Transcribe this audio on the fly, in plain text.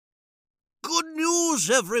How's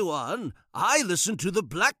everyone? I listen to the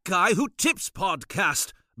Black Guy Who Tips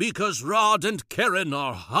podcast because Rod and Karen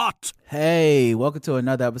are hot. Hey, welcome to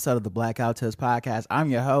another episode of the Black Guy Who Tips podcast. I'm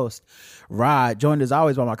your host, Rod, joined as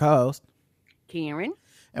always by my co-host, Karen.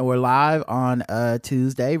 And we're live on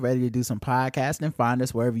Tuesday, ready to do some podcasting. Find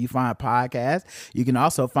us wherever you find podcasts. You can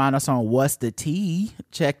also find us on What's the Tea.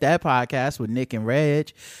 Check that podcast with Nick and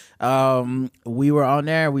Reg. We were on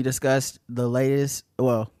there. We discussed the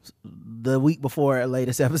week before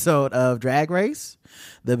latest episode of Drag Race,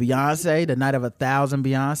 the night of 1,000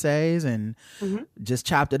 Beyoncés, and just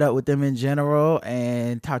chopped it up with them in general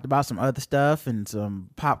and talked about some other stuff and some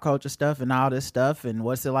pop culture stuff and all this stuff and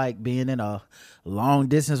what's it like being in a long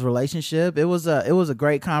distance relationship. It was a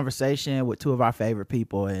great conversation with two of our favorite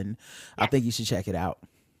people, and I think you should check it out.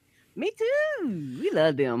 Me too. We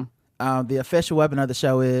love them. The official weapon of the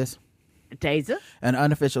show is a taser. An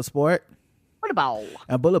unofficial sport, bullet ball.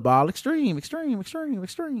 A bullet ball. Extreme.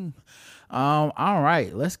 All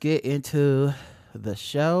right, let's get into the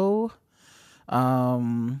show.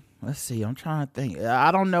 Let's see. I'm trying to think.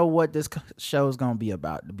 I don't know what this show is going to be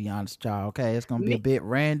about, to be honest, y'all. Okay, it's going to be a bit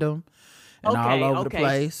random and all over the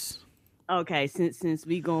place. Okay, since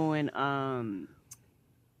we going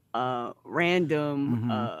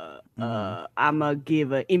random, I'ma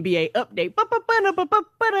give an NBA update.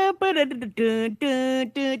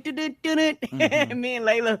 Me and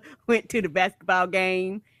Layla went to the basketball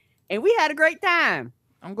game and we had a great time.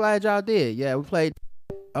 I'm glad y'all did. Yeah, we played.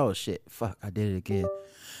 Oh shit, fuck, I did it again.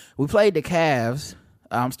 We played the Cavs.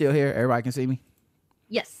 I'm still here. Everybody can see me?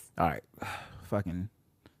 Yes. All right. Fucking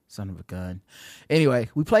son of a gun. Anyway,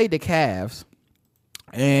 we played the Cavs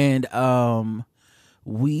and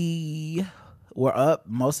we were up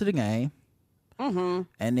most of the game, and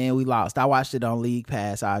then we lost. I watched it on League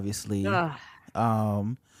Pass, obviously,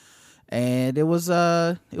 and it was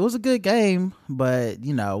a good game, but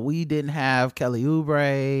we didn't have Kelly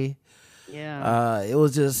Oubre. Yeah. It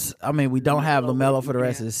was just, we don't have LaMelo for the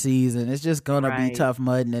rest of the season. It's just gonna be tough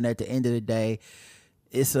mudding, and at the end of the day,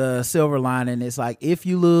 it's a silver lining. It's like, if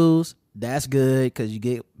you lose, that's good because you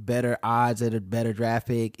get better odds at a better draft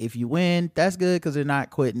pick. If you win, that's good because they're not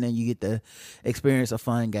quitting and you get to experience a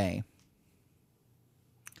fun game.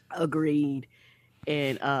 Agreed.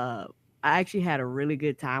 And I actually had a really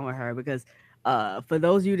good time with her because for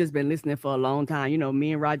those of you that's been listening for a long time,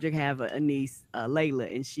 me and Roger have a niece,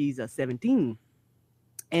 Layla, and she's 17.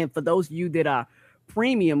 And for those of you that are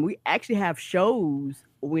premium, we actually have shows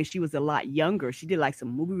when she was a lot younger. She did like some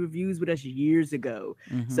movie reviews with us years ago.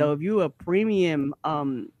 So if you're a premium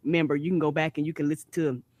member, you can go back and you can listen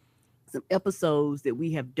to some episodes that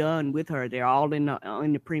we have done with her. They're all in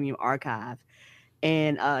the premium archive.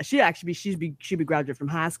 And she'll be graduating from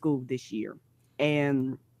high school this year.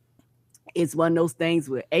 And it's one of those things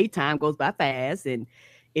where time goes by fast, and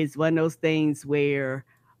it's one of those things where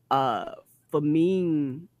for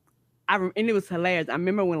me, and it was hilarious. I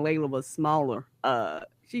remember when Layla was smaller.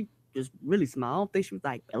 She was really small. I think she was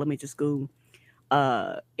like elementary school.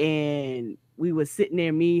 And we were sitting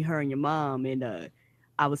there, me, her, and your mom. And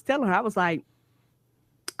I was telling her, I was like,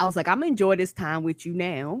 I'm gonna enjoy this time with you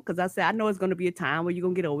now, because I said I know it's gonna be a time where you're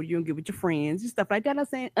gonna get older, you're gonna get with your friends and stuff like that. I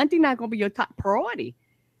said, Auntie not gonna be your top priority.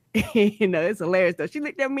 It's hilarious though. She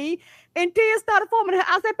looked at me and tears started forming.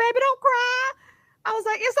 I said, baby, don't cry. I was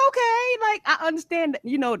like, it's okay. Like, I understand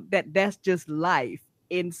that, that's just life.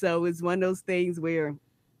 And so it's one of those things where,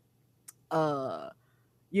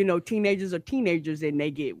 teenagers are teenagers and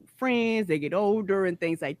they get friends, they get older and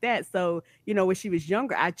things like that. So, when she was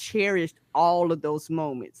younger, I cherished all of those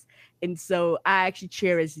moments. And so I actually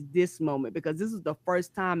cherish this moment because this is the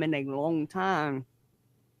first time in a long time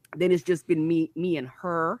that it's just been me and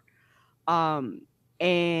her.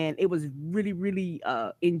 And it was really, really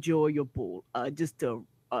enjoyable just to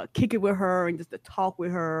kick it with her and just to talk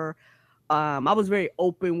with her. I was very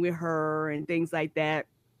open with her and things like that.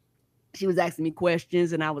 She was asking me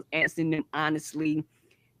questions and I was answering them honestly.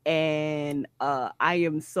 And I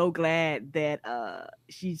am so glad that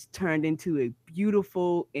she's turned into a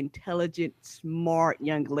beautiful, intelligent, smart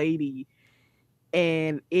young lady.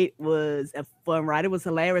 And it was a fun ride. It was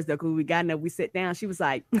hilarious though, because we got in there, we sat down. She was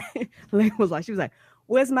like, she was like,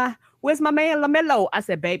 where's my man LaMelo? I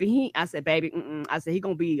said, baby, I said, he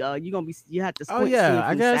gonna be, you have to. Oh yeah,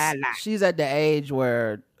 I guess she's at the age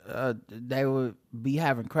where they would be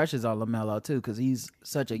having crushes on LaMelo too, because he's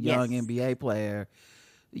such a young NBA player.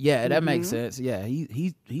 Yeah, that makes sense. Yeah,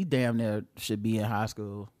 he damn near should be in high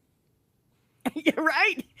school.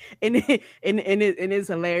 Right. And it's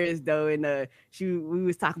hilarious though. And we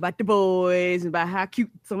was talking about the boys and about how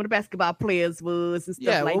cute some of the basketball players was and stuff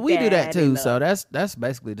Yeah, like well, that. we do that too. And, So that's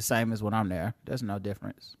basically the same as when I'm there. There's no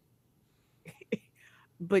difference.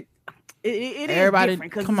 But it Everybody, is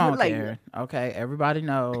different. come on, Karen. Okay, everybody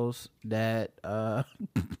knows that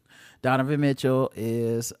Donovan Mitchell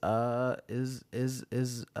is a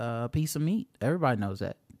piece of meat. Everybody knows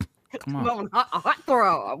that. Come on. A hot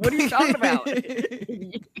throw. What are you talking about?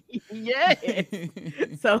 Yes.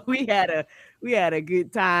 So we had a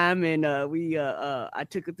good time, and I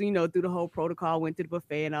took it, through the whole protocol, went to the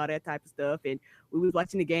buffet and all that type of stuff, and we was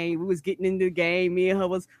watching the game. We was getting into the game. Me and her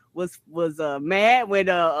was mad when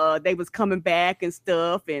they was coming back and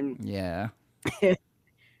stuff, and yeah.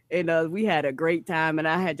 And we had a great time, and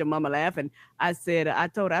I had your mama laughing. I said, I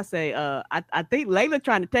think Layla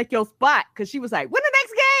trying to take your spot, because she was like, when the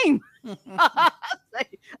next game? I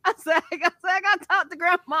said, I got to talk to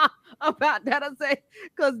grandma about that. I said,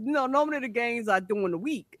 because normally the games are during the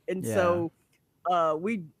week, and so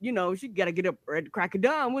we, she got to get up at the crack of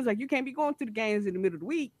dawn. We was like, you can't be going to the games in the middle of the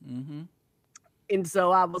week. Mm-hmm. And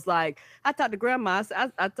so I was like, I talked to grandma.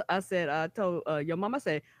 I told your mom, I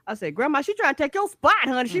said, grandma, she trying to take your spot,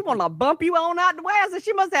 honey. She want to bump you on out the way. I said,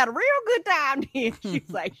 she must have had a real good time then. She's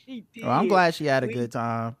like, she did. Well, I'm glad she had a good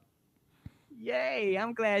time. Yay,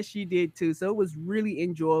 I'm glad she did too. So it was really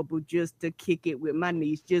enjoyable just to kick it with my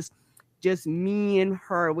niece, just me and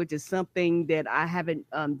her, which is something that I haven't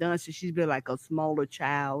done since she's been like a smaller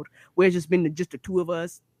child, where it's just been just the two of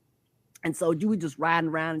us. And so we just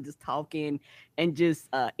riding around and just talking and just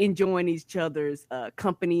enjoying each other's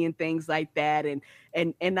company and things like that. And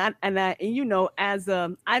I as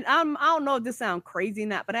I don't know if this sounds crazy or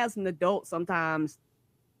not, but as an adult, sometimes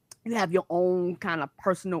you have your own kind of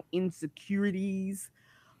personal insecurities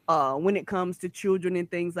when it comes to children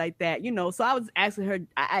and things like that. So I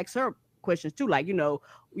asked her questions too, like,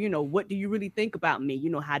 what do you really think about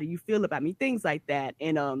me? How do you feel about me? Things like that.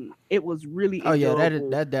 And it was really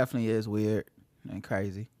enjoyable. That definitely is weird and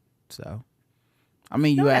crazy. So I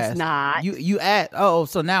mean, you asked. Not. You asked. Oh,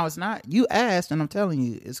 so now it's not. You asked, and I'm telling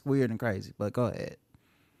you, it's weird and crazy. But go ahead.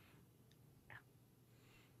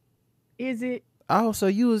 Is it? That was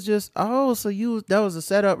a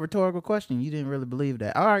setup rhetorical question. You didn't really believe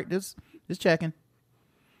that. All right, just checking.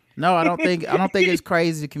 No, I don't think it's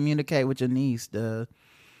crazy to communicate with your niece to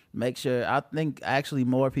make sure. I think actually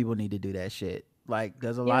more people need to do that shit. Like,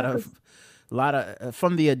 there's a lot of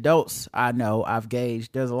from the adults I know, I've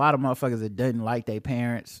gauged, there's a lot of motherfuckers that didn't like their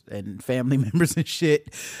parents and family members and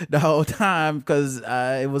shit the whole time, because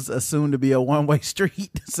it was assumed to be a one-way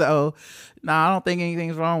street. So no, I don't think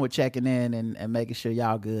anything's wrong with checking in and making sure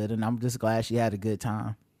y'all good, and I'm just glad she had a good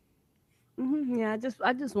time. Mm-hmm. Yeah,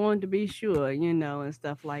 I just wanted to be sure, and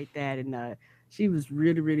stuff like that. And she was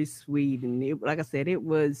really, really sweet. And like I said, it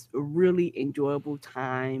was a really enjoyable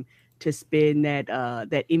time to spend that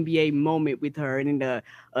NBA moment with her. And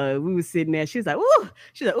we were sitting there. She's like, ooh,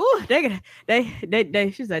 she's like,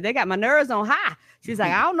 they got my nerves on high. She's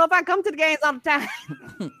like, I don't know if I come to the games all the time.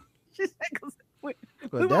 She's like, we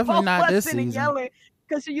definitely not this season. Yelling,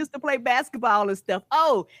 because she used to play basketball and stuff.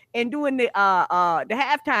 Oh, and doing the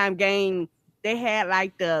halftime game, they had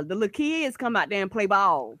like the little kids come out there and play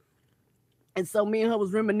ball. And so me and her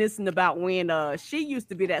was reminiscing about when she used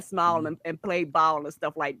to be that small and play ball and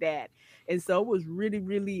stuff like that. And so it was really,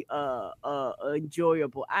 really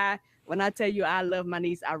enjoyable. When I tell you I love my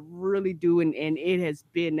niece, I really do. And it has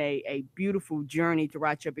been a beautiful journey to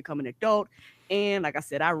watch her become an adult. And like I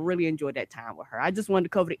said, I really enjoyed that time with her. I just wanted to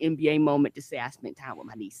cover the NBA moment to say I spent time with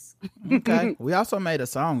my niece. Okay. We also made a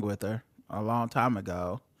song with her a long time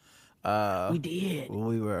ago. We did. When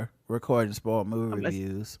we were recording Spoiled Movie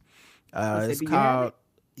Reviews. It's say, called...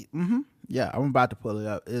 Yeah, I'm about to pull it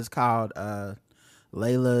up. It's called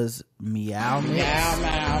Layla's Meow Mix. Meow,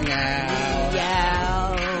 meow, meow.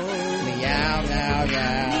 Meow. Meow, meow,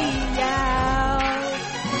 meow.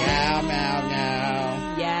 Meow, meow,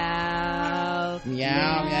 meow. Meow.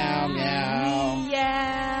 Meow, meow, meow.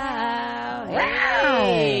 Meow.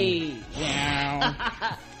 Hey.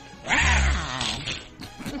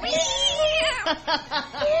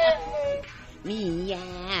 Meow.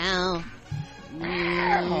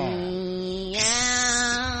 Meow. Meow.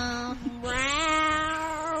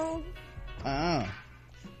 Oh.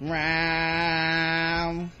 Meow.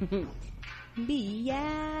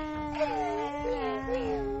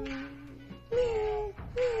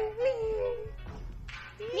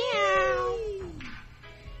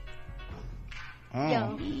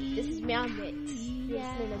 Yo, this is Meow Mix. This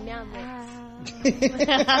is the Meow Mix.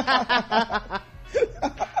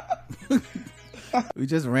 We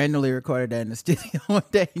just randomly recorded that in the studio one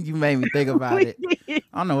day. You made me think about it. I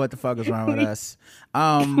don't know what the fuck is wrong with us.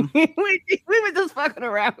 we were just fucking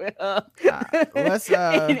around with her.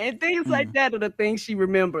 And things like that are the things she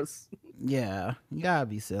remembers. Yeah, you gotta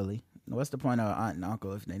be silly. What's the point of an aunt and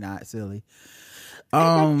uncle if they're not silly?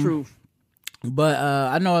 That's true. But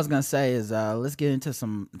I know what I was gonna say is let's get into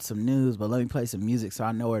some news, but let me play some music so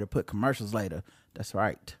I know where to put commercials later. That's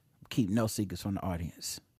right. Keep no secrets from the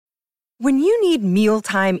audience. When you need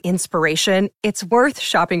mealtime inspiration, it's worth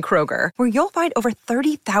shopping Kroger, where you'll find over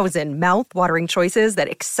 30,000 mouth-watering choices that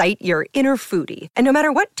excite your inner foodie. And no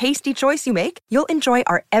matter what tasty choice you make, you'll enjoy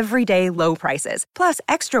our everyday low prices, plus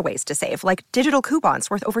extra ways to save, like digital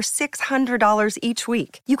coupons worth over $600 each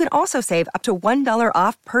week. You can also save up to $1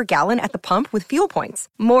 off per gallon at the pump with fuel points.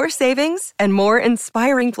 More savings and more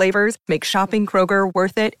inspiring flavors make shopping Kroger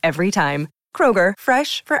worth it every time. Kroger,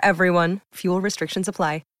 fresh for everyone. Fuel restrictions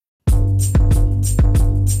apply.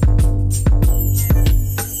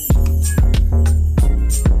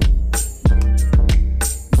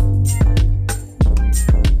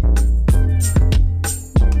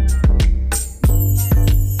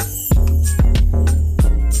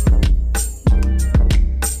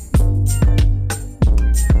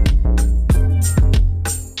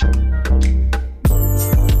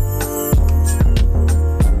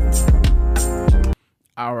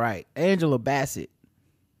 All right, Angela Bassett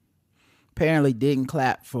apparently didn't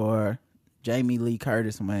clap for Jamie Lee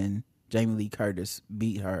Curtis when Jamie Lee Curtis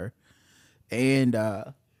beat her and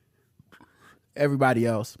everybody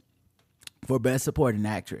else for Best Supporting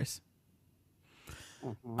Actress.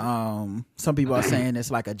 Some people are saying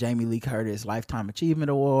it's like a Jamie Lee Curtis Lifetime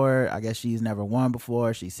Achievement Award. I guess she's never won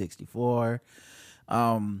before. She's 64.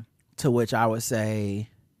 To which I would say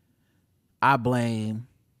I blame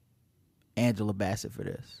Angela Bassett for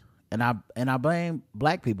this. And I blame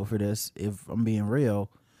black people for this, if I'm being real.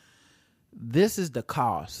 This is the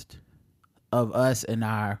cost of us and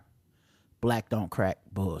our black don't crack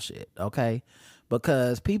bullshit, okay?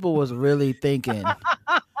 Because people was really thinking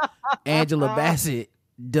Angela Bassett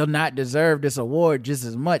did not deserve this award just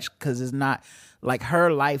as much because it's not like her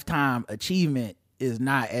lifetime achievement is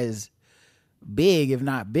not as big, if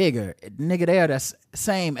not bigger. Nigga, they are the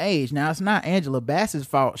same age. Now, it's not Angela Bassett's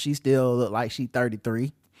fault she still look like she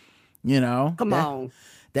 33. You know, come on,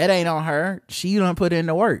 that ain't on her. She done put in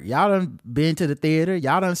the work. Y'all done been to the theater.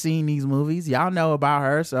 Y'all done seen these movies. Y'all know about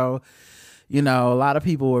her. So, you know, a lot of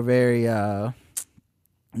people were very, a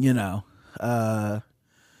lot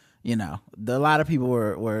of people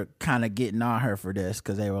were kind of getting on her for this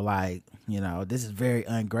because they were like, you know, this is very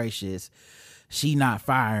ungracious. She not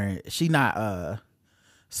firing. She not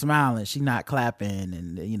smiling. She not clapping,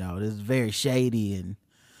 and you know, this is very shady and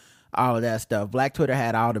all of that stuff. Black Twitter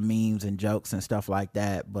had all the memes and jokes and stuff like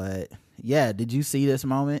that. But yeah, did you see this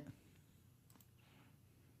moment?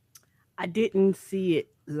 I didn't see it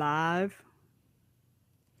live,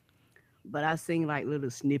 but I seen like little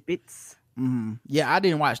snippets. Mm-hmm. Yeah, I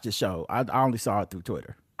didn't watch the show. I only saw it through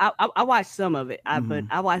Twitter. I watched some of it, but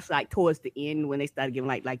I watched like towards the end when they started giving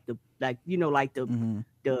the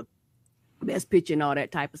best picture and all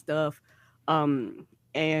that type of stuff.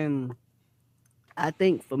 And I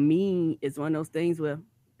think for me, it's one of those things where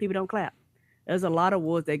people don't clap. There's a lot of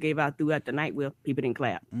awards they gave out throughout the night where people didn't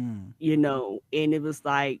clap, you know, and it was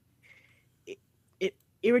like, it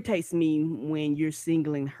irritates me when you're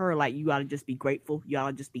singling her, like you ought to just be grateful. You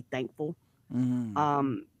ought to just be thankful.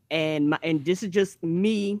 And this is just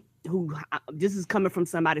me this is coming from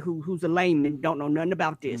somebody who's a layman, don't know nothing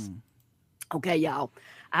about this. Okay, y'all,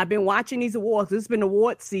 I've been watching these awards. This has been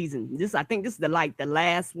award season. I think this is the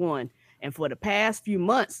last one. And for the past few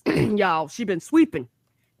months, y'all, she been sweeping,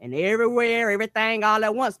 and everywhere, everything, all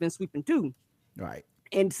at once, been sweeping too. Right.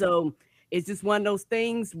 And so it's just one of those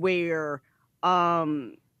things where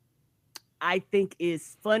I think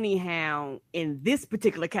it's funny how in this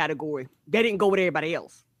particular category, they didn't go with everybody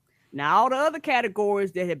else. Now, all the other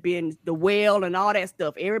categories that have been the well and all that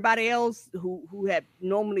stuff, everybody else who have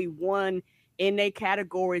normally won in their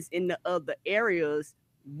categories in the other areas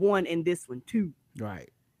won in this one too.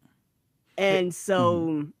 Right. And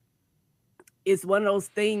so it's one of those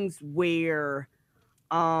things where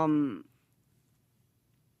you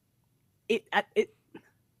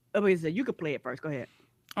could play it first. Go ahead.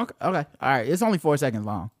 Okay. All right. It's only 4 seconds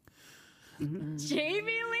long. Jamie Lee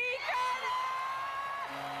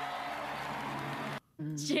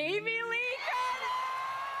Curtis. Jamie Lee Curtis.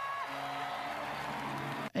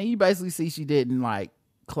 And you basically see she didn't like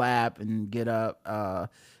clap and get up.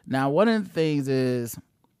 Now, one of the things is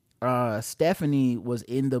Stephanie was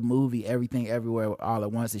in the movie Everything Everywhere All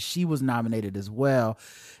at Once, and she was nominated as well.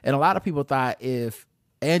 And a lot of people thought if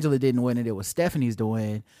Angela didn't win it was Stephanie's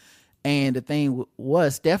doing. And the thing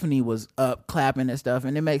was, Stephanie was up clapping and stuff,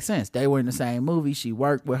 and it makes sense. They were in the same movie. She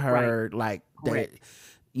worked with her, like that.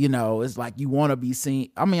 You know, it's like you want to be seen.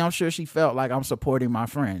 I mean, I'm sure she felt like I'm supporting my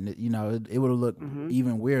friend. You know, it would have looked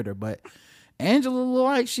even weirder. But Angela looked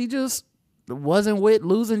like she just wasn't with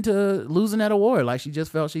losing that award. Like she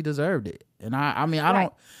just felt she deserved it. And I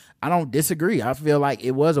don't disagree. I feel like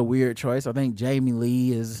it was a weird choice. I think Jamie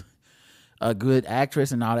Lee is a good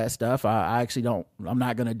actress and all that stuff. I actually don't. I'm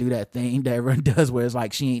not gonna do that thing that everyone does where it's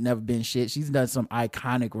like she ain't never been shit. She's done some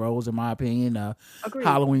iconic roles in my opinion.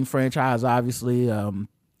 Halloween franchise, obviously.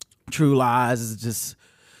 True Lies is just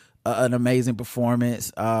an amazing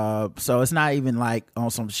performance. So it's not even like on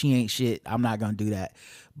some she ain't shit. I'm not gonna do that.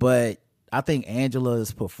 But I think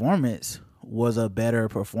Angela's performance was a better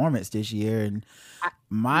performance this year. And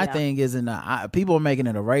my thing isn't people are making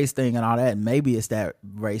it a race thing and all that. And maybe it's that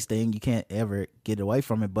race thing. You can't ever get away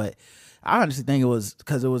from it. But I honestly think it was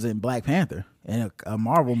because it was in Black Panther and a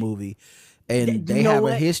Marvel movie, and they have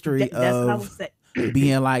a history of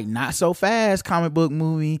being like not so fast comic book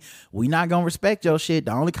movie. We not gonna respect your shit.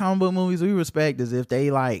 The only comic book movies we respect is if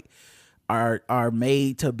they like are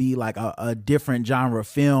made to be like a different genre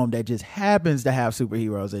film that just happens to have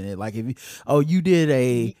superheroes in it. Like if you did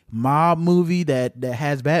a mob movie that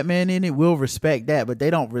has Batman in it, we'll respect that, but they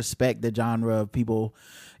don't respect the genre of people,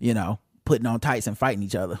 you know, putting on tights and fighting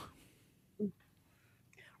each other.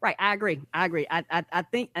 Right, I agree. I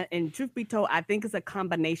think, and truth be told, I think it's a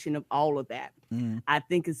combination of all of that. I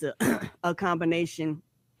think it's a combination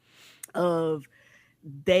of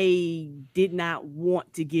they did not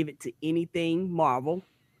want to give it to anything Marvel,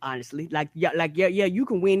 honestly. Like you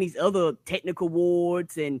can win these other technical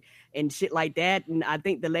awards and shit like that. And I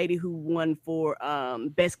think the lady who won for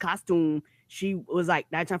best costume, she was like,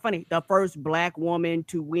 that's not funny, the first Black woman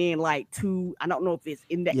to win like two, I don't know if it's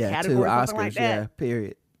in that category, 2 or Oscars, something like that. Yeah,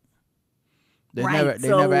 period. They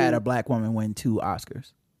never had a Black woman win 2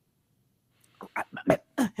 Oscars.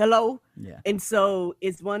 Hello. Yeah. And so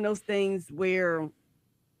it's one of those things where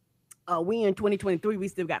we in 2023, we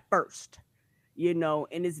still got first, you know,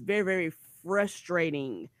 and it's very, very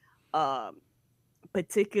frustrating.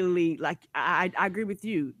 Particularly, like I agree with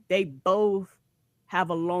you. They both have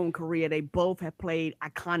a long career. They both have played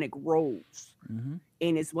iconic roles. And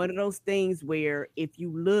it's one of those things where if you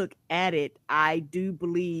look at it, I do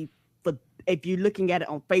believe if you're looking at it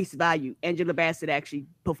on face value, Angela Bassett actually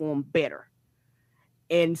performed better.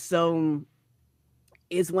 And so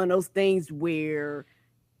it's one of those things where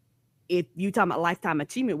if you talking about lifetime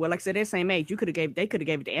achievement, well, like I said, they're the same age. They could have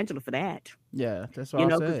gave it to Angela for that. Yeah, that's what I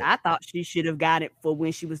said. Because I thought she should have got it for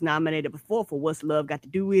when she was nominated before for What's Love Got to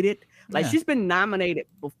Do with It. Like she's been nominated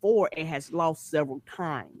before and has lost several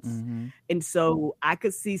times. And so I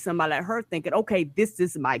could see somebody like her thinking, okay, this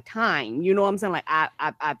is my time. You know what I'm saying? Like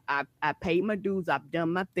I paid my dues. I've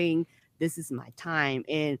done my thing. This is my time.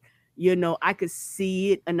 And, you know, I could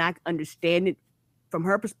see it and I understand it from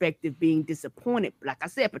her perspective being disappointed. Like I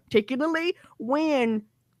said, particularly when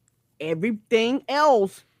everything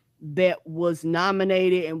else that was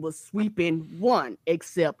nominated and was sweeping won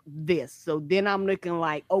except this. So then I'm looking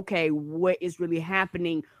like, okay, what is really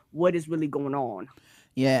happening? What is really going on?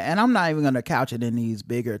 Yeah, and I'm not even going to couch it in these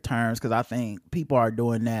bigger terms because I think people are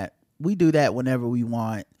doing that. We do that whenever we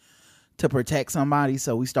want to protect somebody.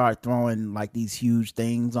 So we start throwing like these huge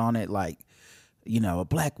things on it, like, you know, a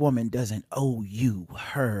Black woman doesn't owe you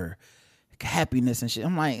her happiness and shit.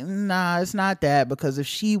 I'm like, nah, it's not that, because if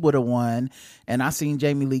she would have won and I seen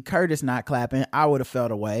Jamie Lee Curtis not clapping, I would have felt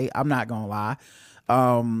away. I'm not gonna lie.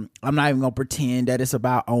 I'm not even gonna pretend that it's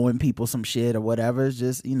about owing people some shit or whatever. It's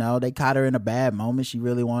just, you know, they caught her in a bad moment. She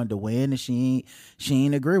really wanted to win and she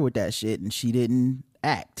ain't agree with that shit, and she didn't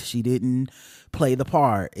act. She didn't play the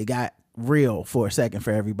part. It got real for a second for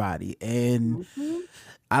everybody. And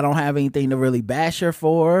I don't have anything to really bash her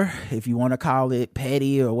for. If you want to call it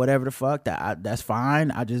petty or whatever the fuck, that's fine.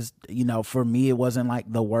 I just, you know, for me, it wasn't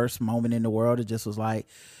like the worst moment in the world. It just was like,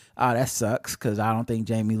 oh, that sucks, because I don't think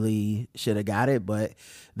Jamie Lee should have got it. But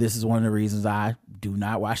this is one of the reasons I do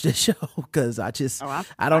not watch this show, because I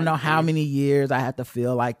don't know how many years I have to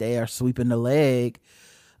feel like they are sweeping the leg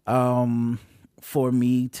for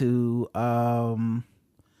me to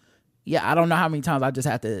I don't know how many times I just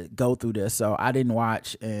have to go through this. So I didn't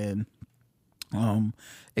watch and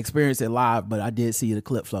experience it live, but I did see the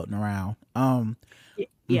clip floating around. I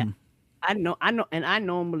know, and I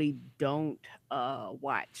normally don't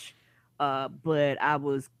watch, but I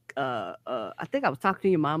was I think I was talking to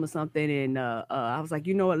your mom or something, and I was like,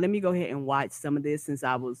 you know what, let me go ahead and watch some of this since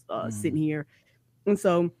I was sitting here. And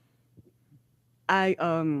so I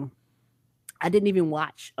didn't even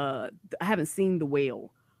watch I haven't seen The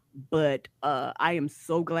Whale, but I am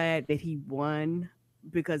so glad that he won,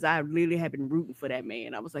 because I really have been rooting for that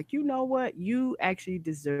man. I was like, you know what, you actually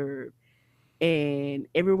deserve. And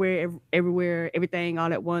everywhere, everything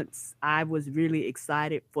all at once, I was really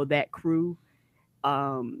excited for that crew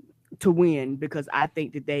to win, because I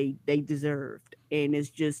think that they deserved. And it's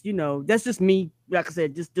just, that's just me, like I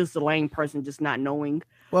said, just a lame person, just not knowing.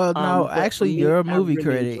 Well, no, actually, you're a movie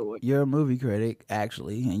critic. Enjoyed. You're a movie critic,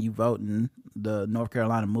 actually, and you vote in the North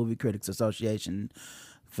Carolina Movie Critics Association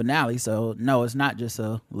finale. So no, it's not just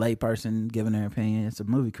a lay person giving their opinion; it's a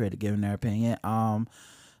movie critic giving their opinion. I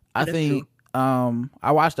think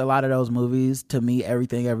I watched a lot of those movies. To me,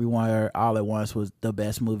 Everything Everywhere All at Once was the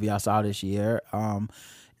best movie I saw this year.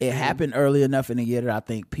 It happened early enough in the year that I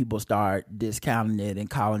think people start discounting it and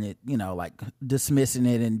calling it, like dismissing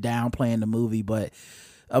it and downplaying the movie. But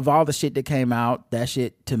of all the shit that came out, that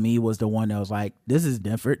shit to me was the one that was like, this is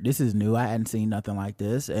different. This is new. I hadn't seen nothing like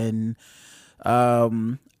this. And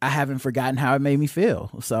I haven't forgotten how it made me feel.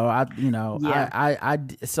 So I didn't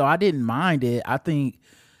mind it. I think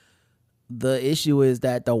the issue is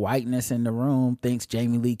that the whiteness in the room thinks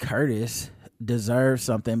Jamie Lee Curtis deserves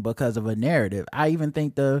something because of a narrative. I even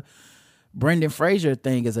think the Brendan Fraser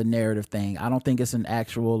thing is a narrative thing. I don't think it's an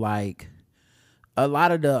actual, like, a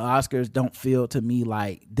lot of the Oscars don't feel to me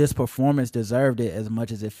like this performance deserved it as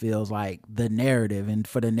much as it feels like the narrative. And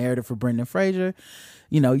for the narrative for Brendan Fraser,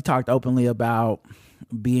 he talked openly about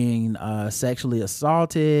being sexually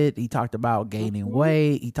assaulted. He talked about gaining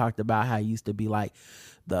weight. He talked about how he used to be like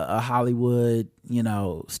a Hollywood,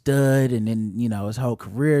 stud, and then, his whole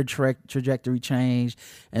career trajectory changed.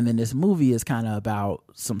 And then this movie is kind of about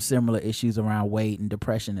some similar issues around weight and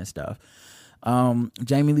depression and stuff.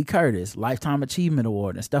 Jamie Lee Curtis, Lifetime Achievement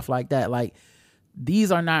Award and stuff like that. Like,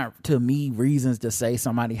 these are not, to me, reasons to say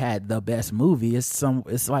somebody had the best movie.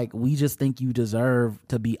 It's like, we just think you deserve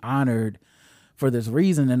to be honored for this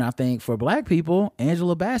reason. And I think for black people,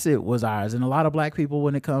 Angela Bassett was ours. And a lot of black people,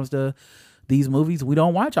 when it comes to these movies, we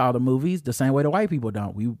don't watch all the movies the same way the white people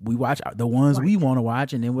don't. We watch the ones we want to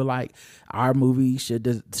watch, and then we're like, our movie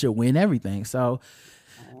should win everything. So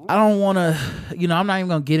I don't want to, I'm not even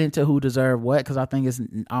going to get into who deserved what, because I think it's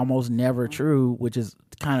almost never true, which is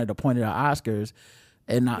kind of the point of the Oscars.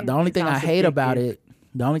 And the only thing I hate about it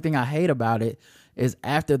is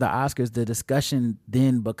after the Oscars, the discussion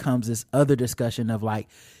then becomes this other discussion of like,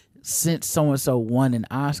 since so-and-so won an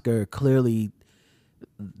Oscar, clearly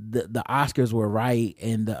the Oscars were right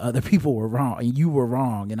and the other people were wrong, and you were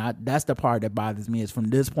wrong. And that's the part that bothers me, is from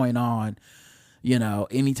this point on,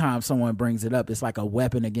 anytime someone brings it up, it's like a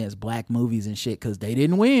weapon against black movies and shit, because they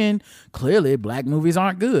didn't win. Clearly black movies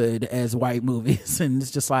aren't good as white movies. And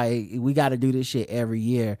it's just like, we got to do this shit every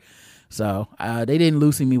year. So they didn't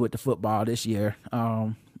loosen me with the football this year,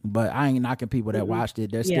 but I ain't knocking people that watched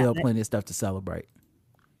it. There's still plenty of stuff to celebrate.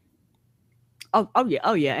 Oh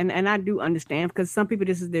yeah, and I do understand, because some people,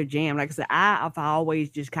 this is their jam. Like I said, I've always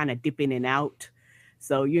just kind of dip in and out.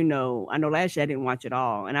 So, I know last year I didn't watch it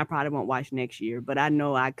all, and I probably won't watch next year. But I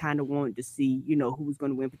know I kind of wanted to see, who was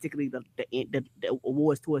going to win, particularly the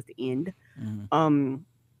awards towards the end. Mm-hmm.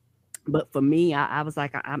 But for me, I was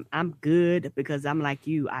like, I'm good, because I'm like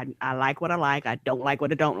you. I like what I like. I don't like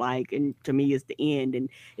what I don't like. And to me, it's the end. And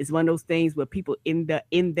it's one of those things where people in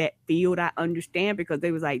that field, I understand, because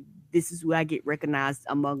they was like, this is where I get recognized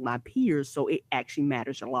among my peers. So it actually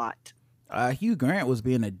matters a lot. Hugh Grant was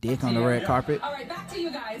being a dick on the red carpet. All right, back to you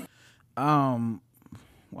guys.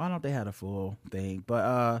 Why don't they have a full thing?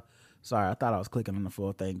 But sorry, I thought I was clicking on the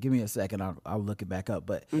full thing. Give me a second, I'll look it back up.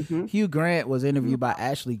 But Hugh Grant was interviewed by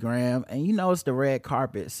Ashley Graham, and it's the red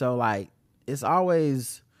carpet, so like it's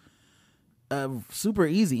always a super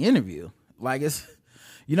easy interview. Like, it's,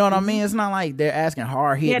 you know what I mean? It's not like they're asking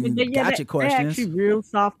hard-hitting gotcha questions. They're actually real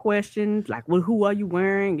soft questions, like, well, who are you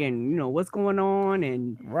wearing, and what's going on,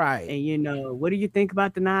 and right, and what do you think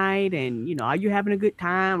about the night, and are you having a good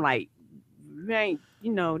time? Like, this ain't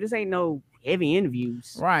no heavy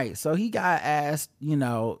interviews, right? So he got asked,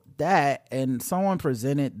 that, and someone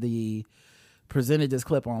presented this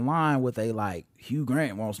clip online with a like, Hugh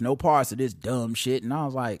Grant wants no parts of this dumb shit, and I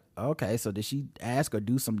was like, okay, so did she ask or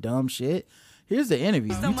do some dumb shit? Here's the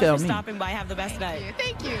interview. So you tell me. Stopping by. Have the best night.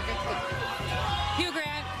 Thank you. Hugh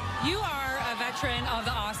Grant, you are a veteran of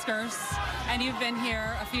the Oscars, and you've been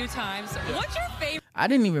here a few times. What's your favorite? I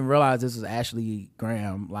didn't even realize this was Ashley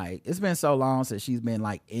Graham. Like, it's been so long since she's been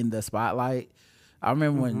like in the spotlight I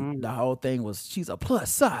remember when the whole thing was, she's a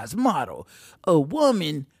plus size model. A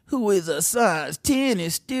woman who is a size 10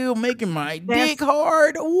 is still making my dick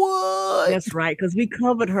hard. What? That's right, because we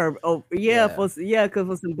covered her. Oh, yeah, because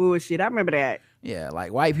for some bullshit. I remember that. Yeah,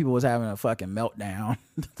 like white people was having a fucking meltdown.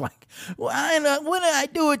 Like, what did I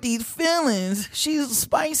do with these feelings? She's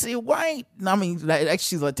spicy white. I mean, actually,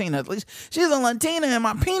 she's Latina. At least she's a Latina, and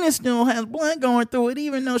my penis still has blood going through it,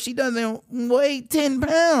 even though she doesn't weigh 10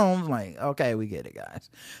 pounds. Like, okay, we get it, guys.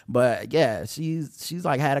 But yeah, she's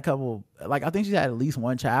like had a couple. Like, I think she's had at least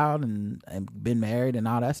one child and been married and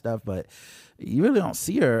all that stuff. But you really don't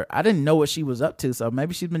see her. I didn't know what she was up to, so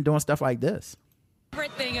maybe she's been doing stuff like this.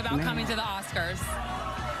 Favorite thing about coming to the Oscars?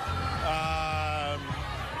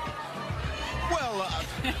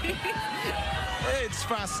 It's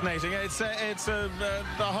fascinating.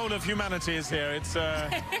 The whole of humanity is here.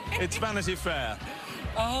 It's Vanity Fair.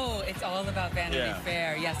 Oh, it's all about Vanity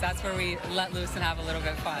Fair. Yes, that's where we let loose and have a little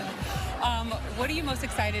bit of fun. What are you most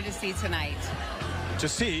excited to see tonight? To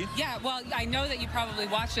see? Yeah, well, I know that you probably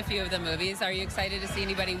watched a few of the movies. Are you excited to see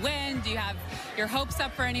anybody win? Do you have your hopes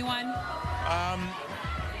up for anyone?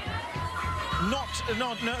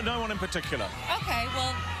 No one in particular. Okay,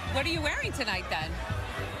 well, what are you wearing tonight then?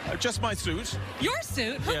 Just my suit. Your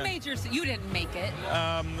suit? Who made your suit? You didn't make it.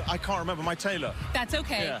 I can't remember. My tailor. That's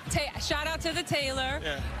okay. Yeah. Shout out to the tailor.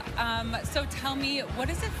 Yeah. So tell me, what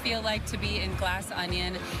does it feel like to be in Glass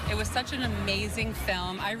Onion? It was such an amazing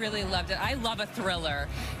film. I really loved it. I love a thriller.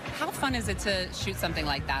 How fun is it to shoot something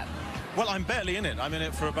like that? Well, I'm barely in it. I'm in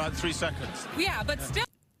it for about 3 seconds. Yeah, but still.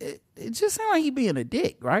 It just sounded like he being a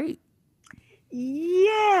dick, right?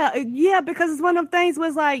 Yeah, because it's one of them things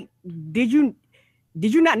was like, did you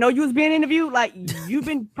not know you was being interviewed? Like, you've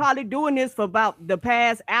been probably doing this for about the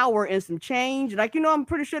past hour and some change. Like, I'm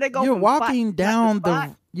pretty sure they go. You're walking down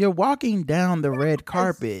the red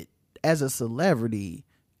carpet as a celebrity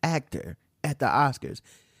actor at the Oscars.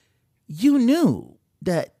 You knew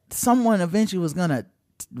that someone eventually was gonna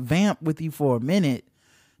vamp with you for a minute.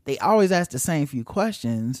 They always ask the same few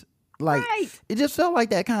questions. Like, it just felt like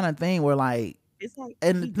that kind of thing where like, it's like,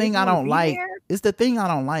 and the thing I don't like, it's the thing I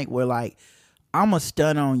don't like where like, I'm a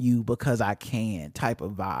stun on you because I can type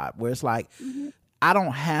of vibe where it's like, I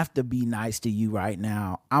don't have to be nice to you right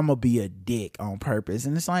now. I'm gonna be a dick on purpose.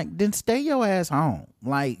 And it's like, then stay your ass home.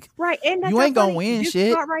 Like, right. And you ain't gonna win this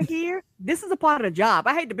shit. Part right here, this is a part of the job.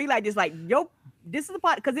 I hate to be like this, like, this is the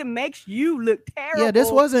part because it makes you look terrible. Yeah,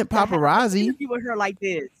 this wasn't paparazzi. You with her like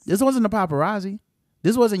this. This wasn't a paparazzi.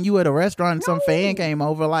 This wasn't you at a restaurant and some fan came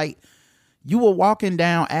over. Like, you were walking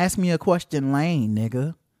down, ask me a question lane,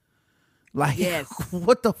 nigga. Like,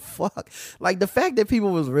 what the fuck? Like, the fact that people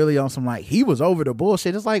was really on some, like, he was over the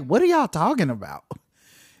bullshit. It's like, what are y'all talking about?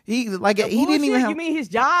 He didn't even have. You mean his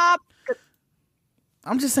job?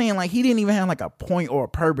 I'm just saying, like, he didn't even have like a point or a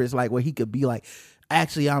purpose, like where he could be like,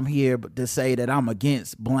 actually, I'm here to say that I'm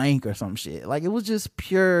against blank or some shit. Like, it was just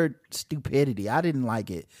pure stupidity. I didn't like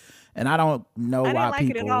it. And I don't know why people. I didn't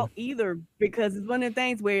like it at all either, because it's one of the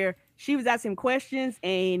things where she was asking questions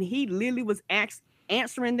and he literally was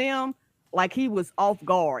answering them like he was off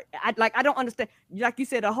guard. I don't understand. Like you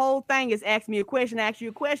said, the whole thing is ask me a question, ask you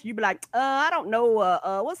a question. You be like, I don't know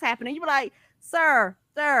what's happening. You be like, sir,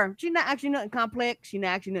 she's not actually nothing complex. She's not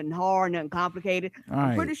actually nothing hard, nothing complicated.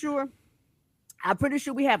 I'm pretty sure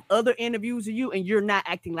we have other interviews of you and you're not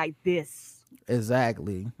acting like this.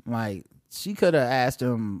 Exactly. Like, she could have asked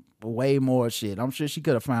him way more shit. I'm sure she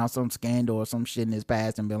could have found some scandal or some shit in his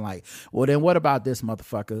past and been like, well, then what about this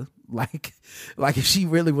motherfucker? Like if she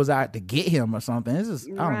really was out to get him or something. It's just,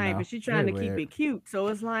 I don't know. But she's trying to keep it cute. So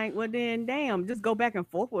it's like, well, then, damn, just go back and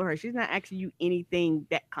forth with her. She's not asking you anything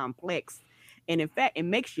that complex. And in fact, it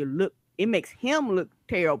makes him look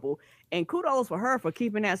terrible. And kudos for her for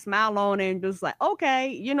keeping that smile on and just like,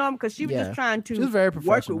 okay, because she was just trying to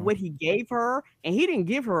work with what he gave her, and he didn't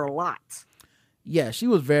give her a lot. Yeah, she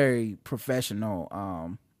was very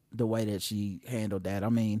professional, the way that she handled that. I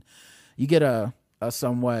mean, you get a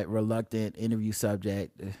somewhat reluctant interview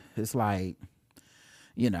subject. It's like,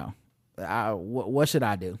 what should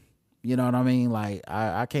I do? You know what I mean? Like,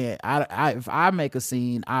 I can't, if I make a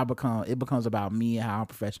scene, it becomes about me and how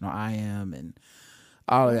professional I am and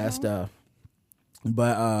all of that stuff.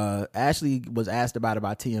 But Ashley was asked about it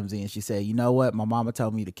by TMZ, and she said, you know what? My mama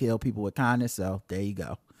told me to kill people with kindness, so there you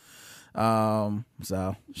go.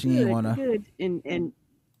 So she didn't want to. Good. And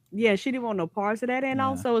yeah, she didn't want no parts of that. And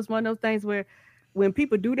also, it's one of those things where when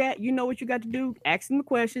people do that, you know what you got to do? Ask them the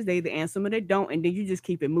questions. They either answer them or they don't, and then you just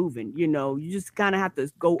keep it moving. You know, you just kind of have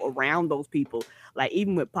to go around those people. Like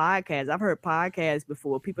even with podcasts, I've heard podcasts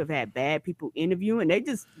before. People have had bad people interviewing. They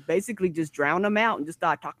just basically just drown them out and just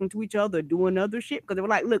start talking to each other, doing other shit because they were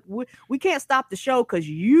like, "Look, we can't stop the show because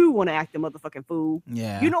you want to act a motherfucking fool.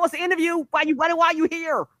 Yeah, you know it's an interview. Why you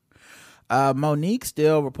here?" Monique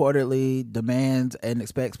still reportedly demands and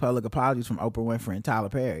expects public apologies from Oprah Winfrey and Tyler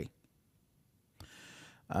Perry.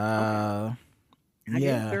 I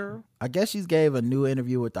guess she's gave a new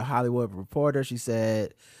interview with the Hollywood Reporter. She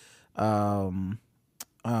said, I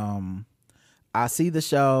see the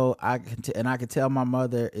show. I can tell my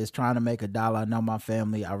mother is trying to make $1. I know my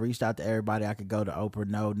family. I reached out to everybody I could go to. Oprah,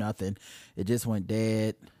 no, nothing. It just went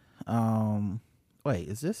dead. Wait,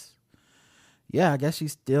 is this? Yeah, I guess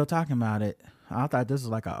she's still talking about it. I thought this was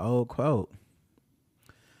like an old quote.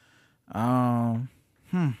 Yeah,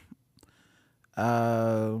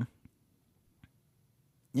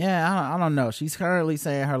 I don't know. She's currently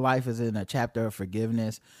saying her life is in a chapter of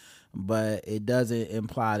forgiveness, but it doesn't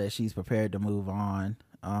imply that she's prepared to move on.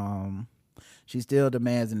 She still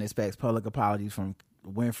demands and expects public apologies from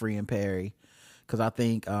Winfrey and Perry, because I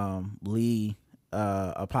think Lee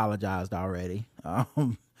apologized already.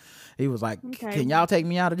 He was like, okay, can y'all take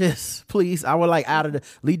me out of this, please? I would like out of the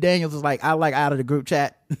Lee Daniels was like, I like out of the group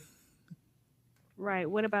chat. Right.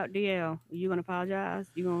 What about DL? Are you gonna apologize?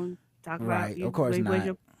 You gonna talk about? Right. Of course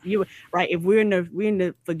not. You right. If we're in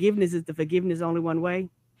the forgiveness, is the forgiveness only one way?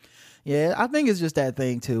 Yeah, I think it's just that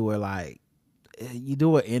thing too, where like you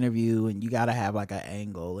do an interview and you gotta have like an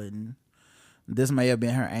angle, and this may have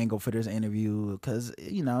been her angle for this interview because,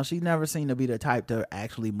 you know, she never seemed to be the type to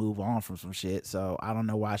actually move on from some shit. So I don't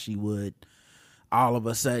know why she would all of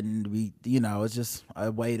a sudden be, you know, it's just a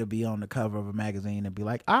way to be on the cover of a magazine and be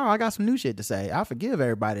like, oh, I got some new shit to say. I forgive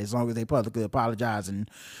everybody as long as they publicly apologize and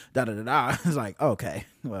da-da-da-da. It's like, okay,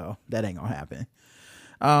 well, that ain't gonna happen.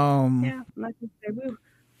 Yeah, like I said,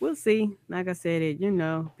 we'll see. Like I said, you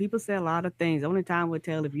know, people say a lot of things. The only time we'll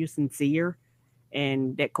tell if you're sincere.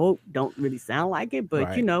 And that quote don't really sound like it, but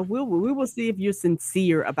right. You know, we will see if you're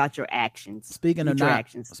sincere about your actions. Speaking of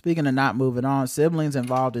not moving on, siblings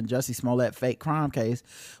involved in Jussie Smollett fake crime case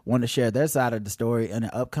want to share their side of the story in an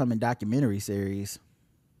upcoming documentary series.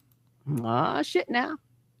 Oh shit! Now,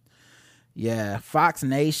 yeah, Fox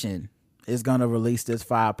Nation is going to release this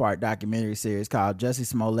 5-part documentary series called Jussie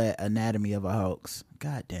Smollett: Anatomy of a Hoax.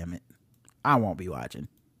 God damn it, I won't be watching.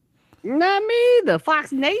 Not me either.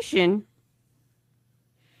 Fox Nation.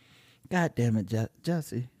 God damn it,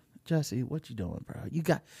 Jussie, what you doing, bro?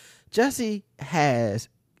 Jussie has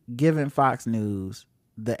given Fox News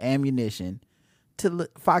the ammunition to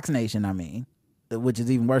Fox Nation, I mean, which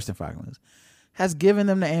is even worse than Fox News, has given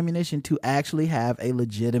them the ammunition to actually have a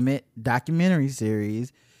legitimate documentary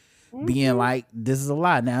series being like, this is a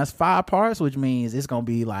lot. Now it's 5 parts, which means it's going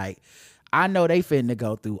to be like, I know they finna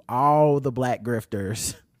go through all the black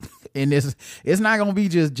grifters. And it's not gonna be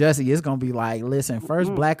just Jussie. It's gonna be like, listen,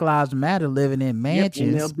 first Black Lives Matter living in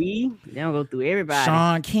mansions. Yep, MLB. They don't go through everybody.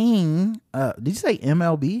 Shaun King. Did you say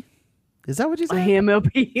MLB? Is that what you said?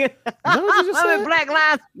 MLB. Is that what you just said? Black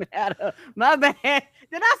Lives Matter. My bad.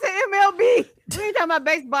 Did I say MLB? We ain't talking about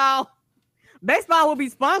baseball. Baseball will be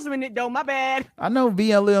sponsoring it though. My bad. I know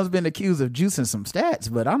BLM's been accused of juicing some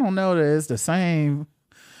stats, but I don't know that it's the same.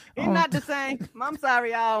 It's not the same. I'm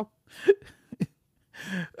sorry, y'all.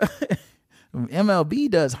 MLB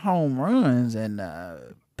does home runs, and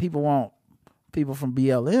people want people from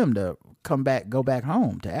BLM to go back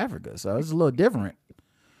home to Africa. So it's a little different.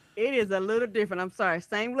 It is a little different. I'm sorry.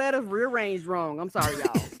 Same letters rearranged wrong. I'm sorry,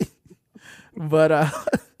 y'all.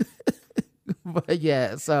 but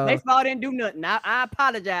yeah, so baseball didn't do nothing. I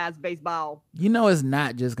apologize, baseball. You know, it's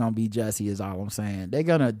not just gonna be Jussie, is all I'm saying. They're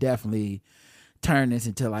gonna definitely turn this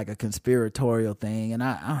into like a conspiratorial thing, and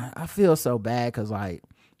I feel so bad because like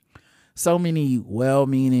so many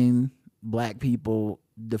well-meaning black people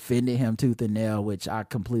defended him tooth and nail, which I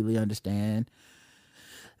completely understand,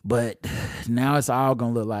 but now it's all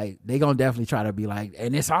gonna look like they gonna definitely try to be like,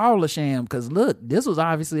 and it's all a sham because look, this was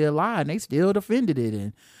obviously a lie and they still defended it,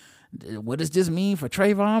 and what does this mean for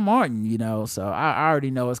Trayvon Martin, you know? So I already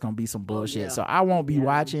know it's gonna be some bullshit. So I won't be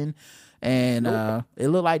watching, and it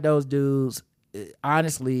looked like those dudes,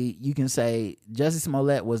 honestly, you can say Jussie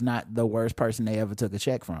Smollett was not the worst person they ever took a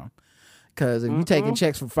check from, because if you taking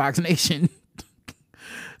checks from Fox Nation,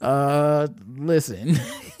 listen,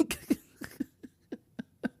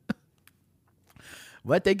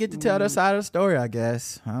 but they get to tell their side of the story, I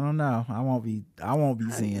guess. I don't know. I won't be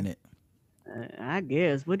seeing it. I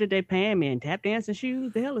guess. What did they pay him in? Tap dancing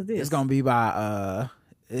shoes? The hell is this? It's gonna be by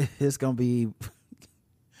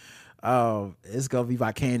It's gonna be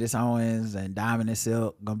by Candace Owens and Diamond and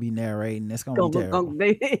Silk gonna be narrating. It's gonna be terrible.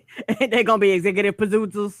 They're gonna be executive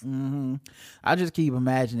producers. Mm-hmm. I just keep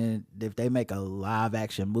imagining if they make a live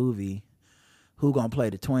action movie, who gonna play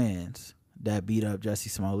the twins that beat up Jussie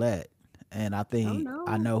Smollett? And I think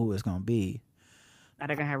I know who it's gonna be. Are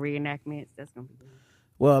they gonna have reenactments? That's gonna be good.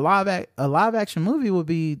 Well, a live action movie would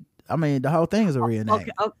be. I mean, the whole thing is a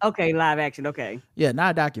reenactment. Okay, live action. Okay. Yeah,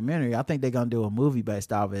 not a documentary. I think they're gonna do a movie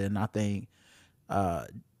based off it, and I think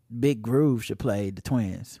Big Groove should play the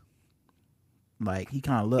twins. Like he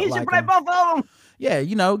kind of look like he should play both of them. Yeah,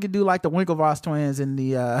 you know, could do like the Winklevoss twins in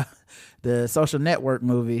the Social Network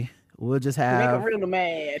movie. We'll just have make them real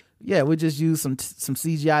mad. Yeah, we'll just use some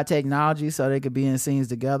CGI technology so they could be in scenes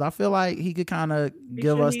together. I feel like he could kind of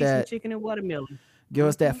give us that chicken and watermelon. Give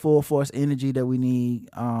us that full force energy that we need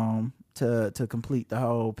to complete the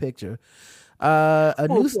whole picture.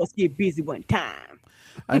 Full force get busy one time.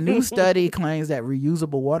 A new study claims that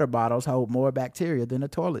reusable water bottles hold more bacteria than a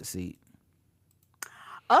toilet seat.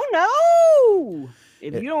 Oh no!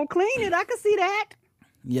 If you don't clean it, I can see that.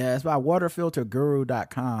 Yeah, it's by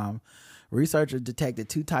waterfilterguru.com. Researchers detected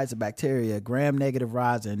 2 types of bacteria, gram-negative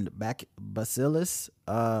rise and bacillus,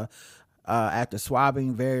 after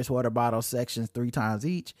swabbing various water bottle sections 3 times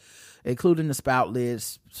each, including the spout lid,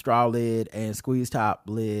 straw lid, and squeeze top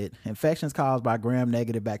lid. Infections caused by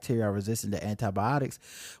gram-negative bacteria are resistant to antibiotics,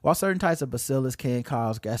 while certain types of bacillus can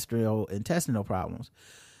cause gastrointestinal problems.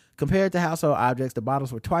 Compared to household objects, the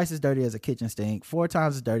bottles were twice as dirty as a kitchen sink, 4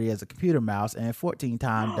 times as dirty as a computer mouse, and 14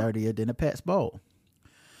 times dirtier than a pet's bowl.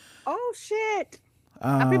 Oh, shit.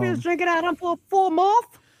 Are people just drinking out of them for a full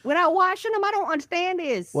month without washing them? I don't understand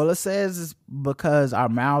this. Well, it says it's because our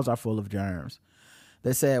mouths are full of germs.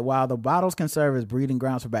 They said while the bottles can serve as breeding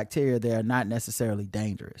grounds for bacteria, they are not necessarily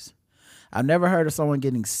dangerous. I've never heard of someone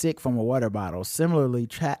getting sick from a water bottle. Similarly,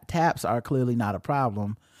 taps are clearly not a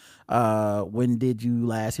problem. When did you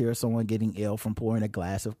last hear of someone getting ill from pouring a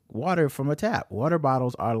glass of water from a tap? Water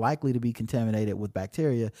bottles are likely to be contaminated with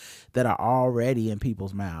bacteria that are already in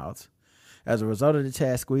people's mouths. As a result of the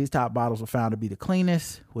test, squeeze top bottles were found to be the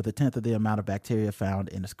cleanest, with 1/10 of the amount of bacteria found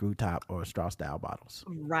in the screw top or straw style bottles.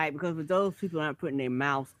 Right, because with those people aren't putting their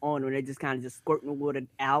mouths on them, they're just kind of just squirting the water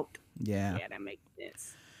out. Yeah, that makes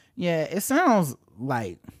sense. Yeah, it sounds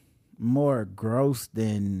like more gross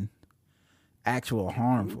than actual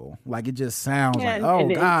harmful. Like it just sounds like, oh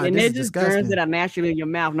God, and this they're is just disgusting. germs that are naturally in your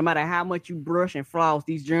mouth. No matter how much you brush and floss,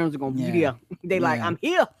 these germs are gonna be there. They like, I'm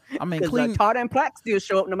here. I mean, clean tartar and plaque still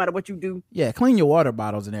show up no matter what you do. Yeah, clean your water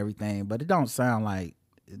bottles and everything, but it don't sound like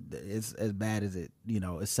it's as bad as it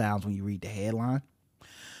sounds when you read the headline.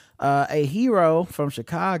 A hero from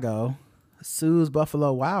Chicago sues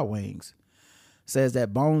Buffalo Wild Wings. Says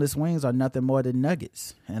that boneless wings are nothing more than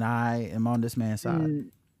nuggets, and I am on this man's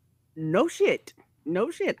side. No shit.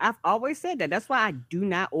 I've always said that. That's why I do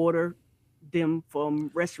not order them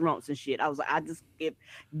from restaurants and shit. I was like,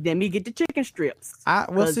 let me get the chicken strips.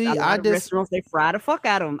 Restaurants they fry the fuck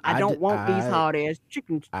out of them. I don't want these hard ass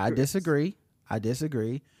chicken strips. I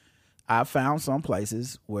disagree. I found some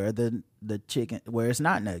places where the chicken where it's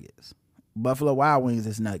not nuggets. Buffalo Wild Wings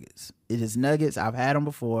is nuggets. It is nuggets. I've had them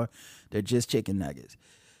before. They're just chicken nuggets.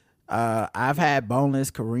 I've had boneless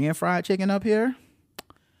Korean fried chicken up here.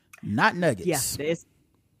 Not nuggets. Yeah,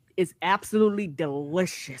 it's absolutely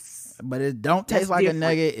delicious. But it don't taste like a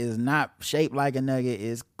nugget. It's not shaped like a nugget.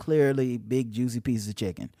 It's clearly big juicy pieces of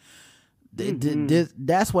chicken.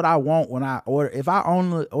 That's what I want when I order. If I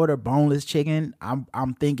only order boneless chicken,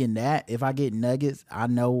 I'm thinking that. If I get nuggets, I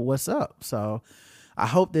know what's up. So I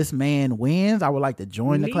hope this man wins. I would like to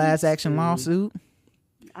join the class action lawsuit.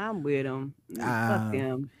 I'm with him. Fuck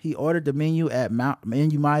him. He ordered the menu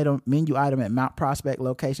item at Mount Prospect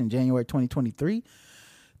location January 2023,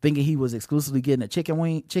 thinking he was exclusively getting a chicken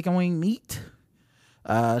wing meat.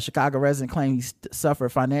 Chicago resident claimed he suffered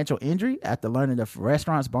financial injury after learning the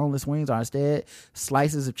restaurant's boneless wings are instead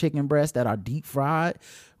slices of chicken breast that are deep fried,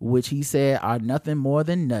 which he said are nothing more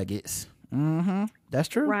than nuggets. That's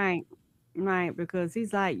true. Right, because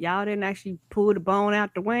he's like, y'all didn't actually pull the bone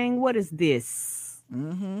out the wing. What is this?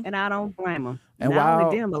 And I don't blame them. And not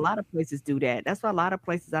only them, a lot of places do that. That's why a lot of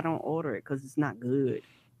places I don't order it because it's not good.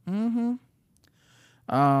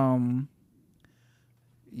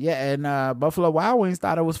 Yeah, and Buffalo Wild Wings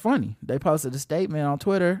thought it was funny. They posted a statement on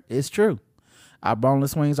Twitter. It's true. Our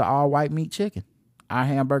boneless wings are all white meat chicken. Our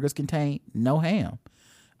hamburgers contain no ham.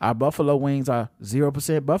 Our buffalo wings are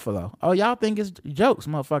 0% buffalo. Oh, y'all think it's jokes,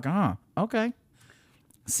 motherfucker, huh? Okay.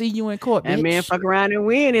 See you in court, bitch. And man, fuck around and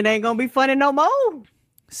win. It ain't gonna be funny no more.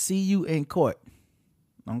 See you in court.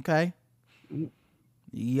 Okay?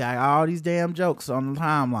 You got all these damn jokes on the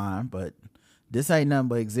timeline, but this ain't nothing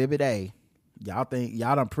but Exhibit A. Y'all think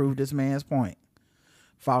y'all done proved this man's point.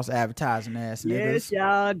 False advertising ass niggas. Yes,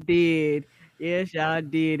 y'all did. Yes, y'all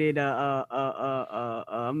did it. I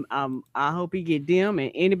hope he get them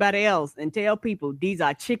and anybody else, and tell people these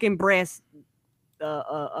are chicken breast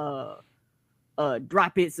drop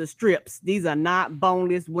its or strips. These are not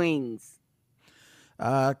boneless wings.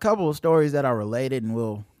 A couple of stories that are related, and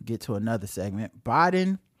we'll get to another segment.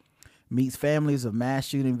 Biden meets families of mass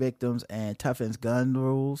shooting victims and toughens gun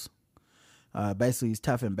rules. Basically, he's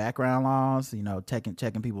toughening background laws, you know,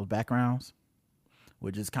 checking people's backgrounds,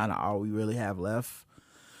 which is kind of all we really have left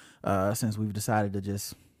since we've decided to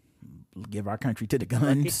just give our country to the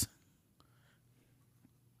guns.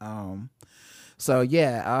 I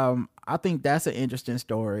think that's an interesting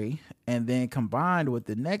story. And then combined with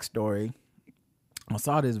the next story, I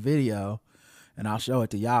saw this video, and I'll show it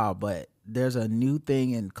to y'all, but there's a new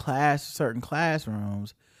thing in certain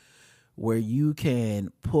classrooms where you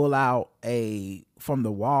can pull out from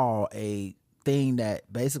the wall a thing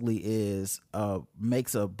that basically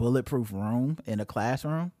makes a bulletproof room in a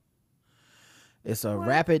classroom. It's a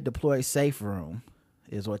rapid deploy safe room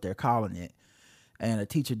is what they're calling it. And a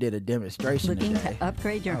teacher did a demonstration Looking today. to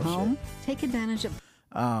upgrade your home? Shit. Take advantage of...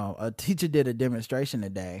 A teacher did a demonstration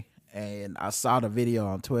today, and I saw the video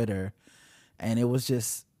on Twitter, and it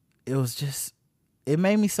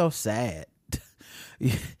made me so sad.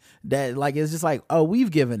 That like it's just like, oh,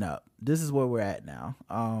 we've given up. This is where we're at now.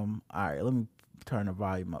 All right, let me turn the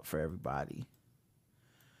volume up for everybody.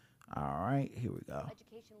 All right, here we go.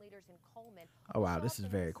 Education leaders in Coleman. Oh wow, this is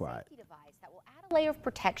very quiet. That will add a layer of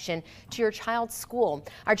protection to your child's school.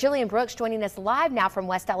 Our Jillian Brooks joining us live now from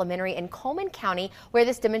West Elementary in Coleman County, where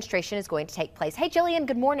this demonstration is going to take place. Hey, Jillian,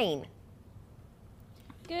 good morning.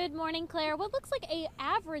 Good morning, Claire. What looks like an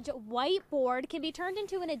average whiteboard can be turned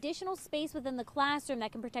into an additional space within the classroom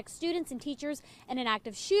that can protect students and teachers in an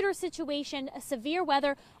active shooter situation, severe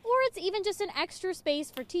weather, or it's even just an extra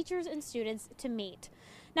space for teachers and students to meet.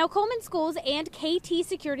 Now, Coleman Schools and KT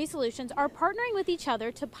Security Solutions are partnering with each other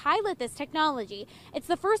to pilot this technology. It's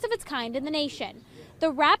the first of its kind in the nation. The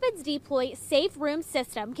Rapids Deploy Safe Room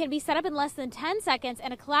system can be set up in less than 10 seconds,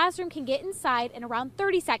 and a classroom can get inside in around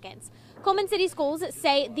 30 seconds. Coleman City Schools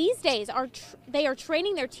say these days they are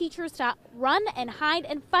training their teachers to run and hide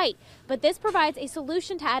and fight, but this provides a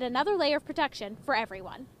solution to add another layer of protection for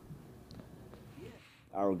everyone.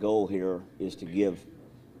 Our goal here is to give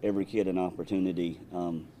every kid an opportunity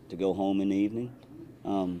to go home in the evening,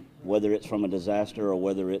 whether it's from a disaster or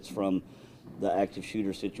whether it's from the active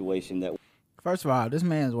shooter situation. That First of all, this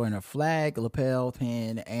man's wearing a flag, lapel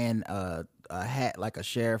pin, and a hat like a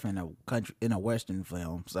sheriff in a Western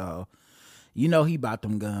film. So, you know he bought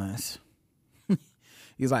them guns.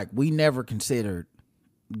 He's like, we never considered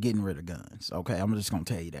getting rid of guns. Okay, I'm just gonna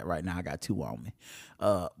tell you that right now. I got 2 on me.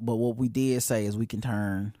 But what we did say is we can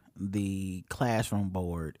turn the classroom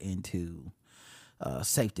board into a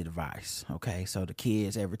safety device. Okay, so the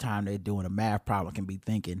kids, every time they're doing a math problem, can be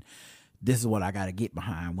thinking, this is what I got to get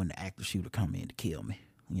behind when the active shooter come in to kill me.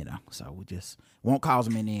 You know, so we just won't cause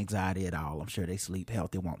them any anxiety at all. I'm sure they sleep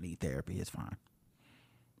healthy, won't need therapy. It's fine.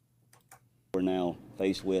 we're now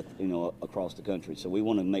faced with, across the country. So we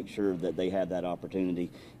want to make sure that they have that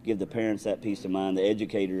opportunity, give the parents that peace of mind, the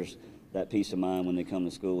educators that peace of mind when they come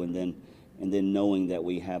to school, and then knowing that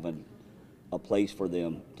we have a place for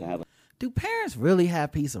them to have. Do parents really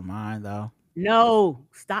have peace of mind though? No,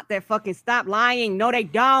 stop lying. No, they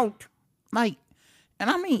don't. Like, and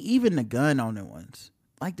I mean, even the gun owning ones.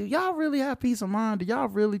 Like, do y'all really have peace of mind? Do y'all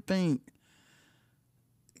really think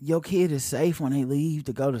your kid is safe when they leave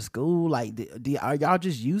to go to school? Like, are y'all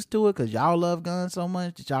just used to it because y'all love guns so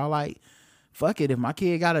much that y'all like, fuck it, if my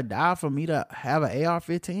kid gotta die for me to have an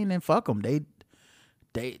AR-15, then fuck them. They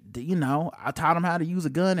I taught them how to use a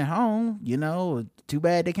gun at home. Too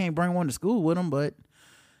bad they can't bring one to school with them, but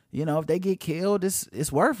if they get killed,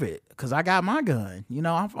 it's worth it because I got my gun.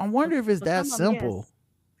 I'm wondering if it's that simple. Yes.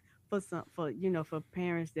 For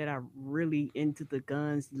parents that are really into the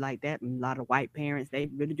guns like that, and a lot of white parents, they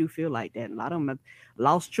really do feel like that. A lot of them have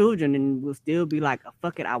lost children and will still be like, oh,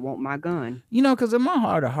 fuck it, I want my gun. Because in my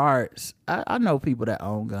heart of hearts, I know people that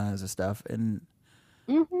own guns and stuff, and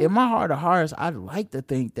in my heart of hearts, I'd like to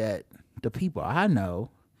think that the people I know,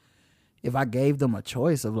 if I gave them a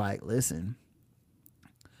choice of like, listen,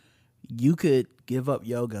 you could give up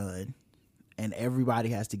your gun and everybody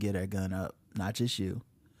has to get their gun up, not just you.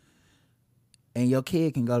 And your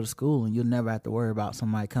kid can go to school and you'll never have to worry about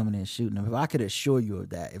somebody coming in and shooting them. If I could assure you of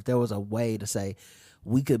that, if there was a way to say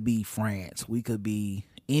we could be France, we could be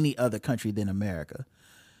any other country than America,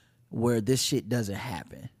 where this shit doesn't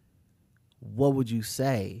happen, what would you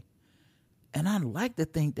say? And I'd like to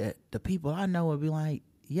think that the people I know would be like,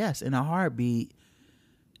 yes, in a heartbeat.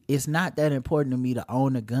 It's not that important to me to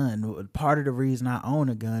own a gun. Part of the reason I own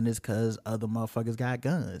a gun is because other motherfuckers got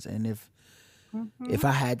guns. And if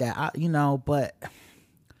I had that, but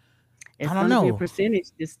it's I don't know. A percentage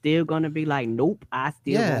is still gonna be like, nope, I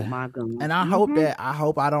still want my gun. And I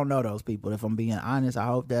hope I don't know those people. If I'm being honest, I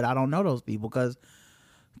hope that I don't know those people, because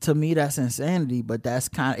to me that's insanity. But that's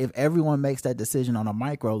kind of, if everyone makes that decision on a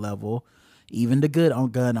micro level, even the good on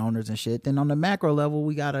gun owners and shit, then on the macro level,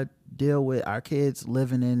 we got to deal with our kids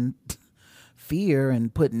living in fear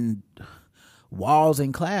and putting walls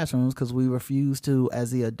in classrooms because we refuse to,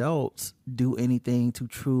 as the adults, do anything to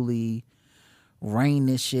truly rein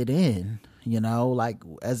this shit in. Like,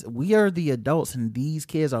 as we are the adults and these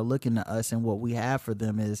kids are looking to us, and what we have for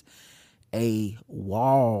them is a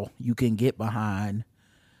wall you can get behind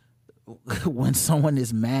when someone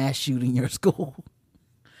is mass shooting your school.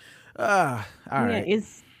 All right.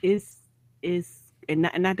 It's and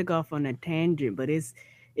not to go off on a tangent, but it's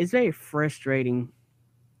very frustrating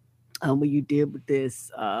when you deal with this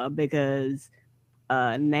because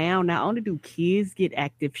now not only do kids get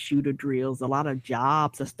active shooter drills, a lot of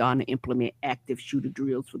jobs are starting to implement active shooter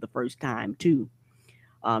drills for the first time too.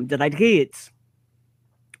 They're like kids,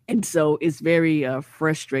 and so it's very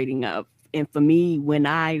frustrating. And for me, when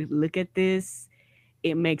I look at this,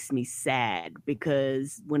 it makes me sad,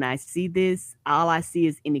 because when I see this, all I see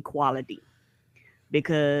is inequality.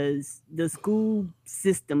 Because the school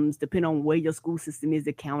systems, depending on where your school system is,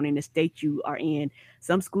 the county and the state you are in,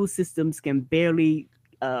 some school systems can barely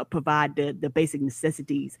provide the basic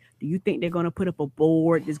necessities. Do you think they're going to put up a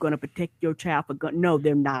board that's going to protect your child for gun? No,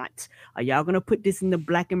 they're not. Are y'all going to put this in the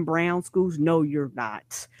black and brown schools? No, you're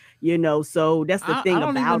not. So that's the thing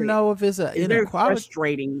about it. I don't even know if it's an inequality. Very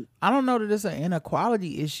frustrating. I don't know that it's an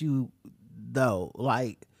inequality issue, though.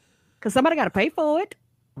 Like, because somebody got to pay for it.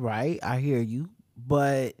 Right, I hear you.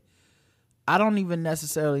 But I don't even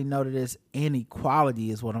necessarily know that it's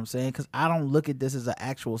inequality is what I'm saying, because I don't look at this as an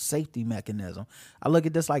actual safety mechanism. I look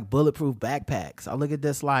at this like bulletproof backpacks. I look at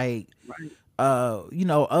this like,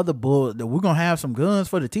 other bull that we're going to have some guns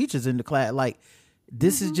for the teachers in the class. Like,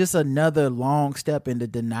 this is just another long step into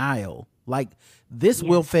denial. Like, this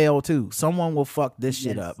will fail too. Someone will fuck this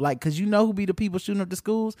shit up. Like, because who be the people shooting up the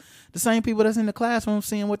schools? The same people that's in the classroom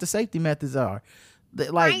seeing what the safety methods are.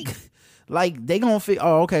 Like, they gonna figure,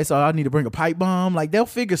 okay, so I need to bring a pipe bomb. Like, they'll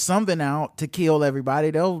figure something out to kill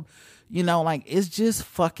everybody. They'll, it's just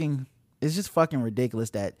fucking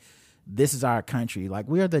ridiculous that this is our country. Like,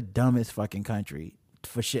 we are the dumbest fucking country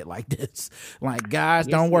for shit like this. Like, guys,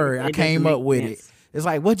 don't worry, I came up with it. It's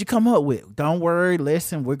like, what'd you come up with? Don't worry,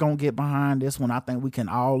 listen, we're gonna get behind this one. I think we can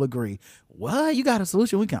all agree. What? You got a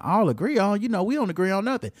solution we can all agree on? We don't agree on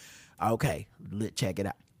nothing. Okay, check it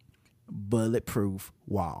out. Bulletproof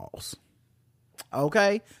walls.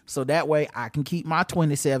 Okay, so that way I can keep my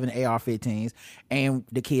 27 AR-15s and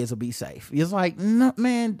the kids will be safe. It's like, no,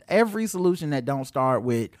 man, every solution that don't start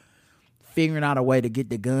with figuring out a way to get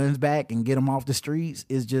the guns back and get them off the streets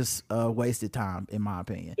is just a wasted time, in my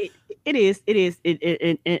opinion. It is.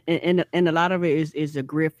 And a lot of it is a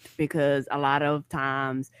grift, because a lot of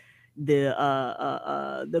times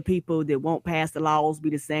the people that won't pass the laws be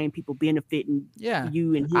the same people benefiting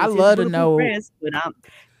you. And I love to know.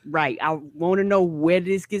 But I want to know where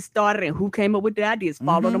this gets started and who came up with the ideas.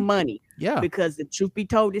 Follow the money. Yeah. Because the truth be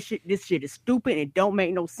told, this shit is stupid and it don't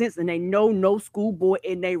make no sense. And they know no school board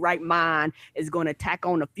in their right mind is going to tack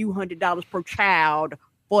on a few $100s per child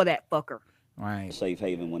for that fucker. Right. Safe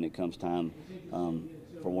haven when it comes time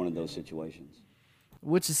for one of those situations.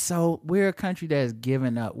 Which is we're a country that has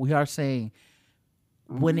given up. We are saying,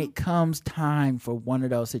 when it comes time for one of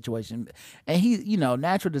those situations, and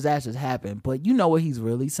natural disasters happen, but what he's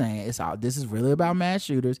really saying this is really about mass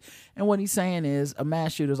shooters, and what he's saying is a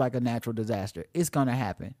mass shooter is like a natural disaster. It's gonna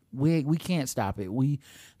happen. We can't stop it.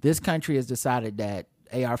 This country has decided that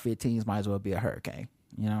AR-15s might as well be a hurricane.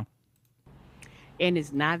 And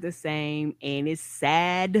it's not the same, and it's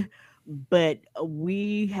sad. But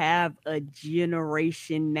we have a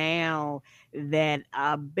generation now that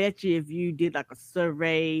I bet you if you did like a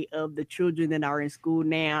survey of the children that are in school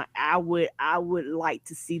now, I would like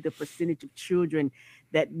to see the percentage of children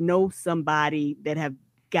that know somebody that have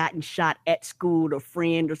gotten shot at school, a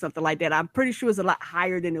friend or something like that. I'm pretty sure it's a lot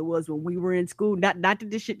higher than it was when we were in school. Not that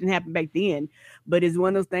this shit didn't happen back then, but it's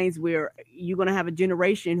one of those things where you're going to have a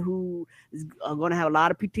generation who is going to have a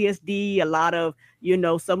lot of PTSD, a lot of,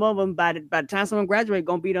 some of them by the time someone graduates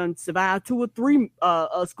going to be done survive 2 or 3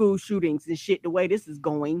 school shootings and shit the way this is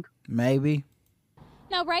going. Maybe.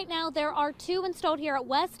 Now, right now, there are 2 installed here at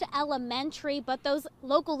West Elementary, but those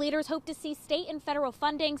local leaders hope to see state and federal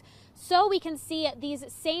fundings so we can see these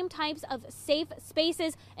same types of safe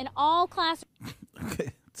spaces in all classrooms.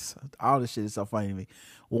 Okay. All this shit is so funny to me.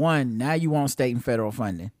 One, now you want state and federal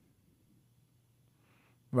funding.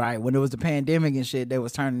 Right? When it was the pandemic and shit, they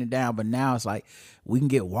was turning it down, but now it's like we can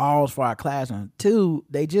get walls for our classroom. 2,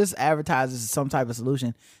 they just advertise this as some type of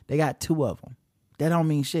solution. They got 2 of them. That don't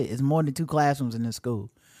mean shit. It's more than 2 classrooms in this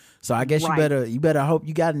school. So I guess you better hope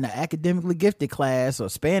you got an academically gifted class or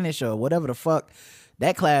Spanish or whatever the fuck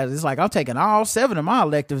that class. It's like I'm taking all 7 of my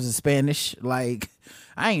electives in Spanish. Like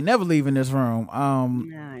I ain't never leaving this room.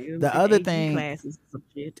 The other thing,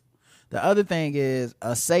 the other thing is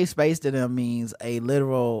a safe space to them means a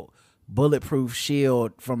literal bulletproof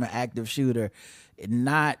shield from an active shooter,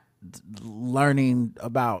 not learning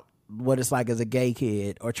about what it's like as a gay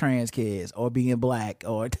kid or trans kids or being black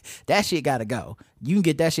or that shit gotta go. You can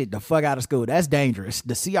get that shit the fuck out of school. That's dangerous.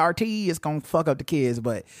 The CRT is gonna fuck up the kids,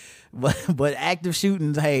 but active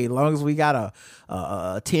shootings, hey, as long as we got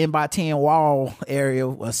a 10 by 10 wall area,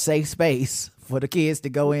 a safe space for the kids to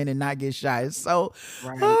go in and not get shot. So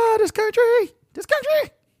this country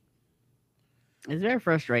it's very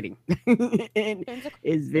frustrating.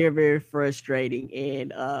 It's very, very frustrating.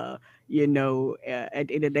 And you know, at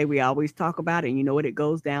the end of the day, we always talk about it. And you know what? It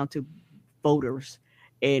goes down to voters.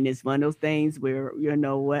 And it's one of those things where, you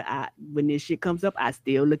know what, when this shit comes up, I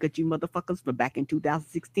still look at you motherfuckers from back in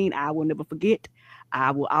 2016. I will never forget.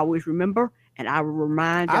 I will always remember. And I will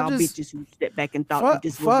remind y'all bitches who stepped back and thought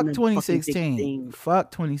this was 2016.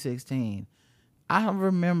 Fuck 2016. I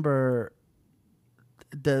remember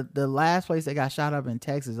the last place they got shot up in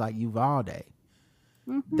Texas, like Uvalde.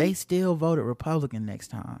 Mm-hmm. They still voted Republican next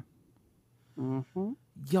time. Mm-hmm.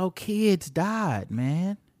 Your kids died,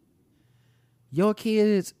 man. Your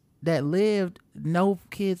kids that lived, no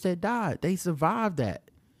kids that died. They survived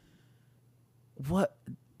that. What?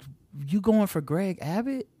 You going for Greg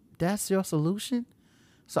Abbott? That's your solution?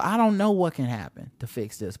 So I don't know what can happen to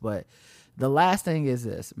fix this. But the last thing is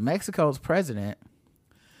this. Mexico's president,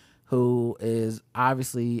 who is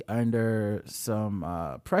obviously under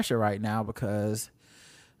some pressure right now because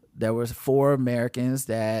there was 4 Americans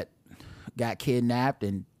that got kidnapped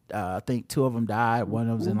and I think 2 of them died. One of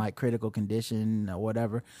them was in like critical condition or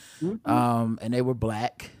whatever. Mm-hmm. And they were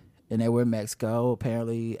black and they were in Mexico.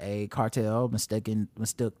 Apparently a cartel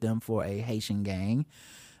mistook them for a Haitian gang.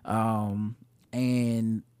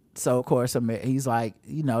 And so of course he's like,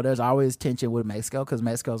 you know, there's always tension with Mexico because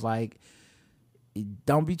Mexico's like,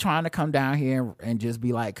 don't be trying to come down here and just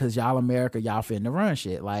be like, cause y'all America, y'all finna run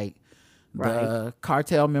shit. Like the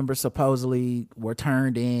cartel members supposedly were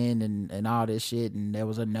turned in and all this shit. And there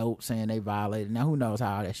was a note saying they violated. Now who knows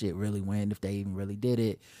how that shit really went, if they even really did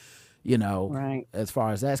it, you know, as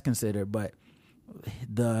far as that's considered. But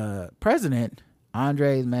the president,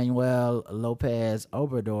 Andres Manuel Lopez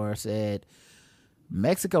Obrador, said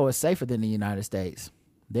Mexico is safer than the United States.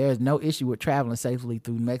 There is no issue with traveling safely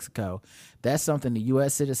through Mexico. That's something the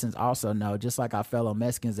U.S. citizens also know, just like our fellow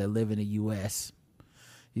Mexicans that live in the U.S.,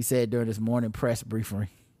 he said during this morning press briefing.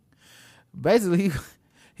 Basically,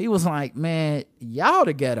 he was like, man, y'all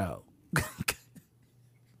the ghetto.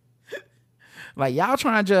 Like, y'all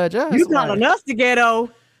trying to judge us. You calling us the ghetto.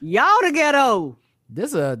 Y'all the ghetto.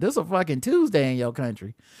 This a fucking Tuesday in your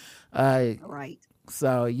country. Right.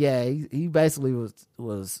 So, yeah, he basically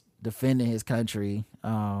was defending his country.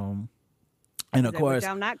 And of course, what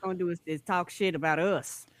y'all not gonna do is talk shit about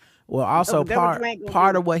us. Well, also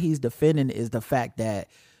part of what he's defending is the fact that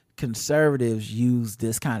conservatives use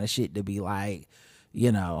this kind of shit to be like,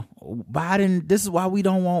 you know, Biden, this is why we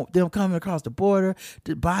don't want them coming across the border.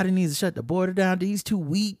 Biden needs to shut the border down. He's too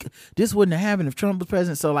weak. This wouldn't have happened if Trump was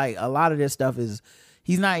president. So like a lot of this stuff is,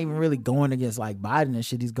 he's not even really going against like Biden and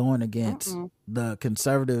shit. He's going against the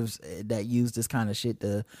conservatives that use this kind of shit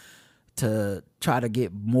to try to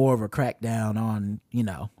get more of a crackdown on, you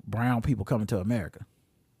know, brown people coming to America.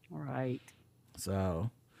 Right. So,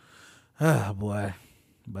 oh boy.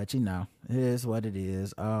 But you know, it is what it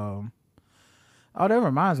is. Oh, that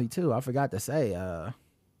reminds me too. I forgot to say,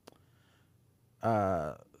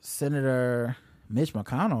 Senator Mitch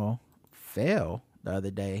McConnell fell the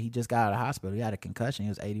other day. He just got out of the hospital. He had a concussion. He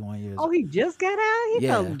was 81 years old. Oh, he just got out? He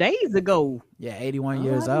fell days ago. Yeah, 81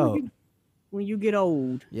 years old. When you get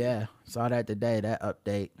old. Yeah, saw that today, that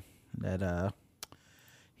update that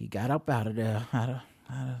he got up out of there.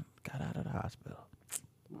 Got out of the hospital.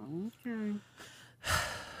 Okay.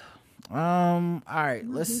 All right,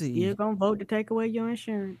 let's see. You're gonna vote to take away your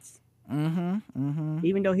insurance. Mm-hmm.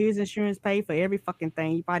 Even though his insurance paid for every fucking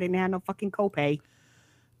thing, you probably didn't have no fucking copay.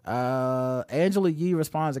 Angela Yee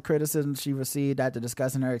responds to criticism she received after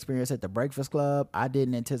discussing her experience at the Breakfast Club. I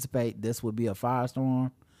didn't anticipate this would cause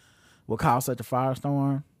such a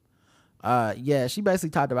firestorm. Yeah, she basically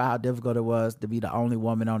talked about how difficult it was to be the only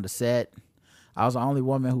woman on the set. I was the only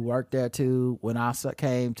woman who worked there too. When I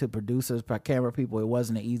came to producers, camera people, it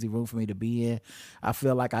wasn't an easy room for me to be in. I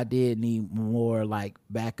feel like I did need more like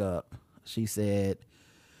backup, she said.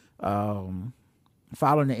 Following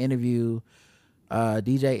the interview,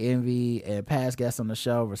 DJ Envy and past guests on the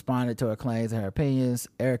show responded to her claims and her opinions.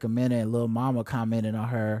 Erica Mena and Lil Mama commented on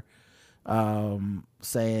her,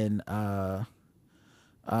 saying,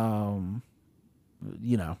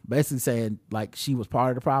 basically saying like she was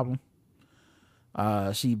part of the problem.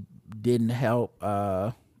 She didn't help,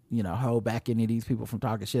 hold back any of these people from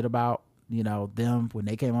talking shit about, them when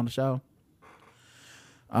they came on the show.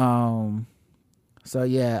 So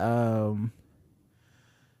yeah,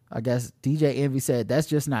 I guess DJ Envy said, that's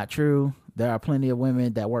just not true. There are plenty of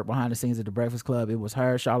women that work behind the scenes at the Breakfast Club. It was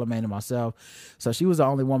her, Charlamagne, and myself. So she was the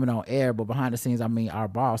only woman on air, but behind the scenes, I mean, our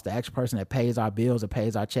boss, the actual person that pays our bills and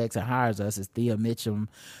pays our checks and hires us is Thea Mitchum,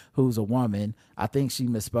 who's a woman. I think she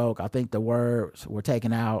misspoke. I think the words were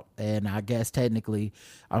taken out, and I guess technically,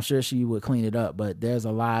 I'm sure she would clean it up, but there's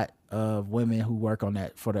a lot of women who work on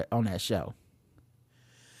that on that show.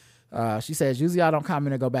 She says, usually I don't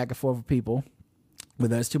comment or go back and forth with people, but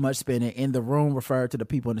there's too much spinning. In the room referred to the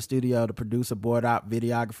people in the studio, the producer, board op,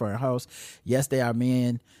 videographer, and host. Yes, they are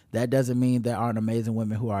men. That doesn't mean there aren't amazing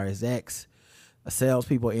women who are execs,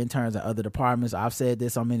 salespeople, interns, and other departments. I've said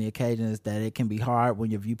this on many occasions that it can be hard when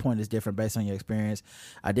your viewpoint is different based on your experience.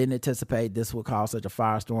 I didn't anticipate this would cause such a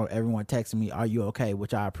firestorm. Everyone texted me, are you okay?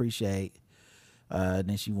 Which I appreciate.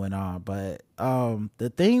 Then she went on. But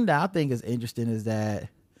the thing that I think is interesting is that,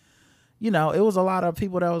 it was a lot of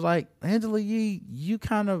people that was like, Angela Yee, you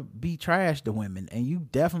kind of be trash to women. And you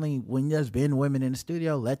definitely, when there's been women in the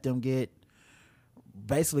studio, let them get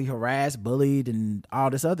basically harassed, bullied, and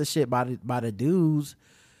all this other shit by the dudes.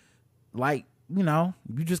 Like, you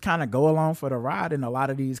just kind of go along for the ride in a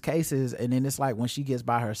lot of these cases. And then it's like when she gets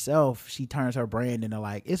by herself, she turns her brand into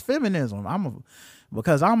like, it's feminism.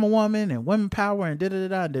 Because I'm a woman and women power and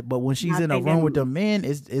da-da-da-da. But when she's in a room with the men,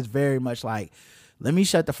 it's very much like, let me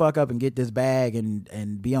shut the fuck up and get this bag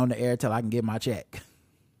and be on the air till I can get my check.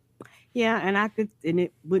 Yeah, and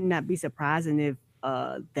it would not be surprising if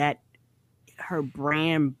that her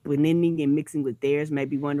brand blending and mixing with theirs may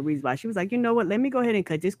be one of the reasons why she was like, you know what, let me go ahead and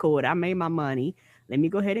cut this cord. I made my money. Let me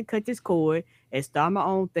go ahead and cut this cord and start my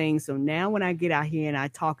own thing. So now when I get out here and I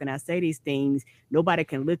talk and I say these things, nobody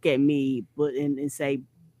can look at me and say,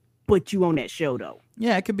 but you on that show though.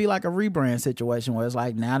 Yeah, it could be like a rebrand situation where it's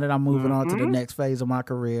like, now that I'm moving on to the next phase of my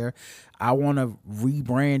career, I want to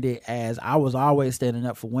rebrand it as I was always standing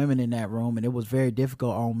up for women in that room, and it was very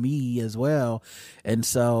difficult on me as well. And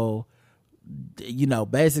so,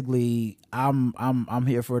 basically I'm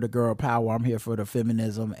here for the girl power. I'm here for the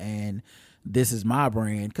feminism, and this is my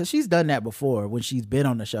brand. Because she's done that before when she's been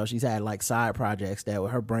on the show. She's had like side projects that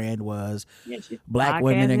her brand was black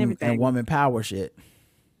women and woman power shit.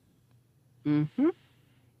 Mm-hmm.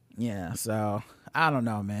 Yeah, so I don't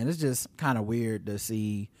know, man. It's just kind of weird to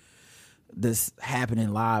see this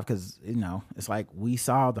happening live because it's like we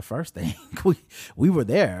saw the first thing. we were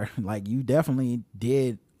there. Like, you definitely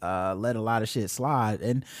did let a lot of shit slide,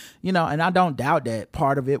 and and I don't doubt that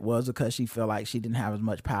part of it was because she felt like she didn't have as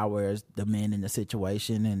much power as the men in the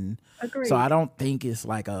situation, and Agreed. So I don't think it's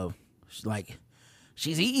like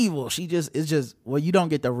she's evil. It's just you don't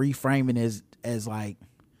get the reframing as like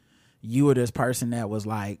you were this person that was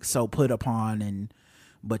like so put upon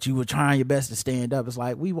but you were trying your best to stand up. It's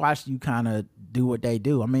like we watched you kind of do what they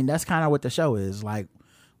do. I mean, that's kind of what the show is. Like,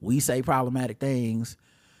 we say problematic things,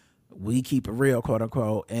 we keep it real, quote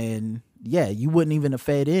unquote, and yeah, you wouldn't even have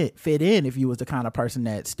fit in if you was the kind of person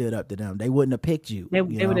that stood up to them. They wouldn't have picked you. They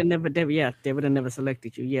would have never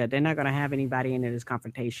selected you. Yeah, they're not gonna have anybody in it that's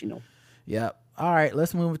confrontational. Yep. All right,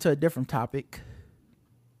 let's move to a different topic.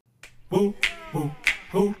 Hey,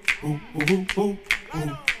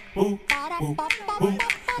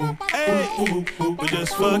 we're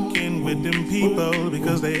just fucking with them people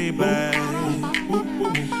because they black.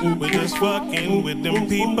 We're just fucking with them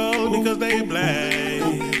people because they black.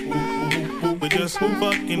 We're just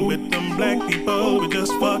fucking with them black people. We're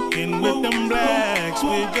just fucking with them blacks.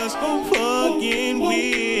 We're just fucking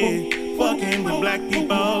with black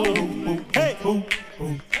people. Hey,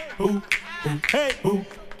 hey,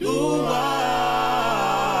 do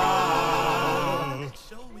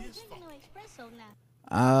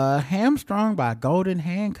Hamstrung by golden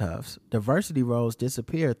handcuffs, diversity roles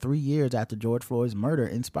disappeared 3 years after George Floyd's murder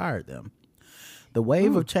inspired them. The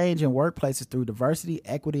wave of change in workplaces through diversity,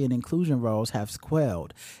 equity, and inclusion roles have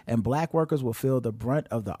quelled, and black workers will feel the brunt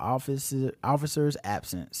of the officer's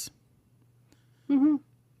absence. Mm-hmm.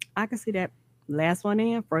 I can see that. Last one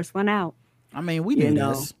in, first one out. I mean, we knew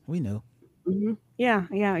this. We knew. Mm-hmm.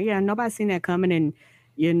 Yeah. Nobody's seen that coming. And,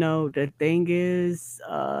 the thing is,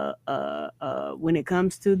 when it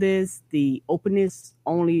comes to this, the openness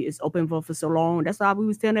only is open for so long. That's why we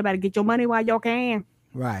was telling everybody, get your money while y'all can.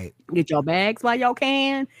 Right. Get your bags while y'all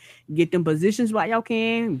can. Get them positions while y'all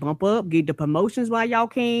can. Bump up. Get the promotions while y'all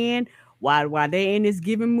can. While they're in this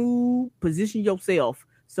giving mood, position yourself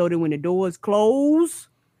so that when the doors close,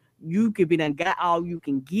 you could be done got all you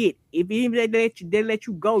can get. If even they let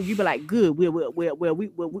you go, you be like, good.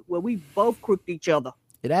 We both crooked each other.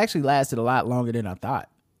 It actually lasted a lot longer than I thought.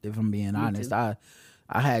 If I'm being honest, I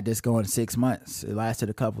had this going 6 months. It lasted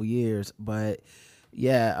a couple years, but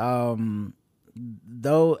yeah.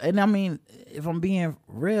 Though, and I mean, if I'm being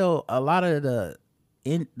real, a lot of the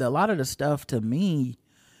stuff to me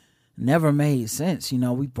never made sense.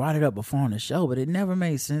 We brought it up before on the show, but it never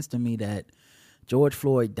made sense to me that George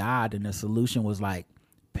Floyd died and the solution was like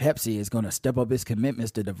Pepsi is going to step up its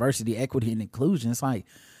commitments to diversity, equity, and inclusion. It's like,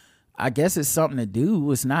 I guess it's something to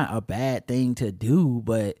do. It's not a bad thing to do,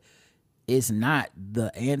 but it's not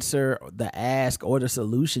the answer, the ask, or the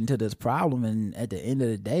solution to this problem. And at the end of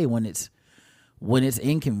the day, when it's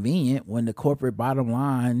inconvenient, when the corporate bottom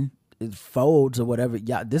line folds or whatever,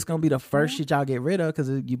 this gonna be the first shit y'all get rid of, because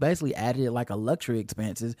you basically added it like a luxury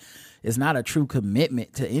expenses. It's not a true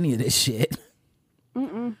commitment to any of this shit.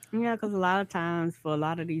 Yeah, because a lot of times for a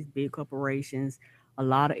lot of these big corporations, a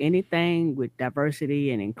lot of anything with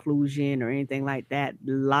diversity and inclusion or anything like that,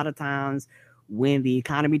 a lot of times when the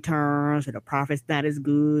economy turns or the profit's not as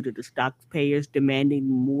good or the stock payers demanding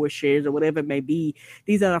more shares or whatever it may be,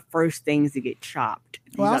 these are the first things to get chopped.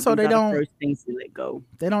 They don't first things to let go.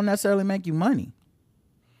 They don't necessarily make you money.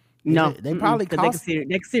 No, they probably cost. They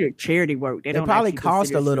consider charity work. They don't probably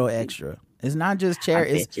cost a little extra. It's not just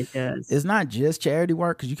charity. It's not just charity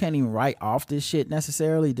work, because you can't even write off this shit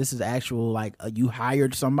necessarily. This is actual you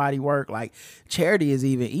hired somebody work. Like charity is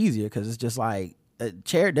even easier, because it's just like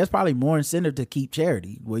charity. There's probably more incentive to keep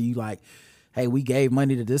charity, where you like, hey, we gave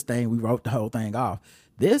money to this thing, we wrote the whole thing off.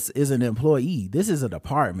 This is an employee. This is a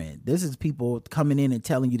department. This is people coming in and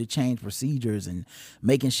telling you to change procedures and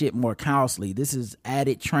making shit more costly. This is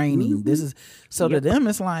added training. This is to them,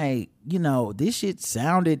 it's like, this shit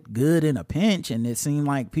sounded good in a pinch, and it seemed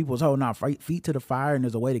like people was holding our feet to the fire, and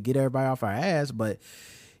there's a way to get everybody off our ass. But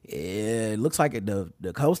it looks like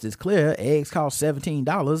the coast is clear. Eggs cost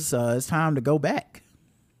 $17. It's time to go back.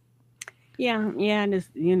 Yeah, and it's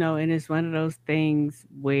and it's one of those things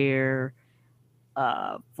where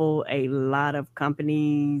for a lot of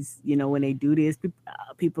companies, when they do this,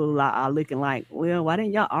 people are looking like, well, why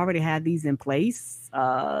didn't y'all already have these in place?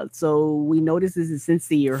 So we know this is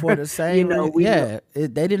sincere for the same. They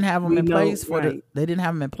didn't have them in place they didn't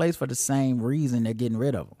have them in place for the same reason they're getting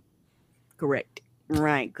rid of them. Correct.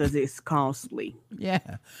 Right, because it's costly.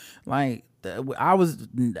 Yeah, like I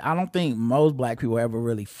don't think most black people ever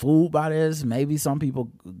really fooled by this. Maybe some people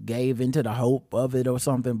gave into the hope of it or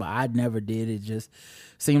something, but I never did. It just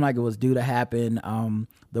seemed like it was due to happen.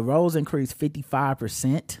 The roles increased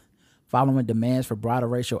 55% following demands for broader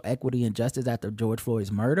racial equity and justice after George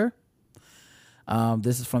Floyd's murder.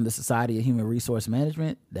 This is from the Society of Human Resource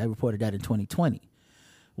Management. They reported that in 2020.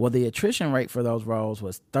 Well, the attrition rate for those roles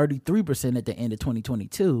was 33% at the end of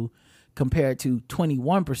 2022, compared to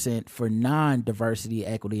 21% for non-diversity,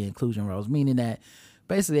 equity, and inclusion roles, meaning that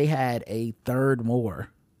basically they had a third more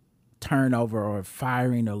turnover or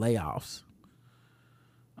firing or layoffs.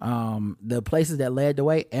 The places that led the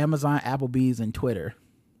way: Amazon, Applebee's, and Twitter.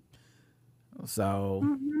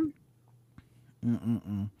 So,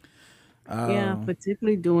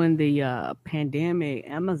 particularly during the pandemic,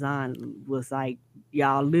 Amazon was like,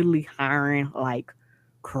 y'all literally hiring like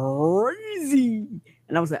crazy.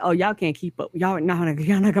 And I was like, oh, y'all can't keep up. Y'all not gonna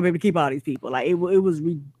be able to keep all these people. Like it was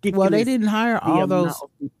ridiculous. Well, they didn't hire all those.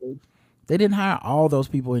 They didn't hire all those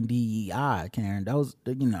people in DEI, Karen. Those,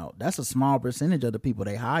 that's a small percentage of the people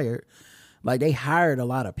they hired. Like they hired a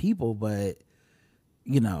lot of people, but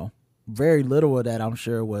very little of that, I'm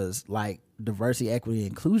sure, was like diversity, equity, and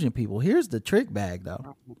inclusion people. Here's the trick bag,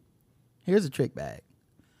 though. Here's the trick bag.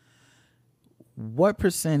 What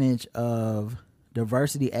percentage of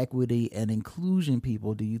diversity, equity, and inclusion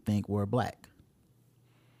people do you think were black?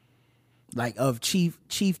 Like of chief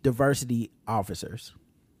diversity officers?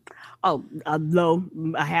 Oh, low,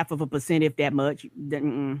 a 0.5%, if that much.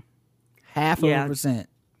 Half of a percent.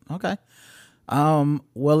 Okay.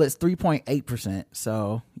 Well, it's 3.8%,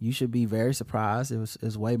 so you should be very surprised. It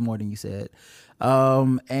was way more than you said.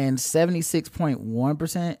 And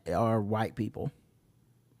 76.1% are white people.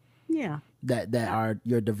 Yeah. That are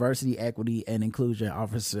your diversity, equity, and inclusion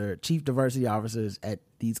officer, chief diversity officers at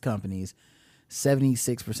these companies.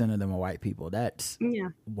 76% of them are white people. That's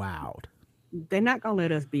wild. They're not gonna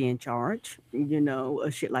let us be in charge,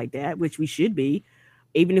 of shit like that, which we should be,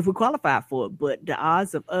 even if we qualify for it. But the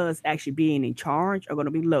odds of us actually being in charge are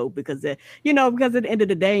gonna be low because because at the end of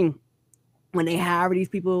the day, when they hire these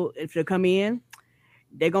people, if they come in,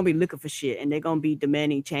 they're gonna be looking for shit and they're gonna be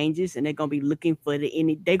demanding changes and they're gonna be looking for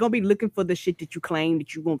the shit that you claim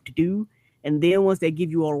that you want to do. And then once they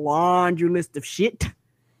give you a laundry list of shit,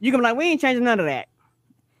 you're gonna be like, we ain't changing none of that.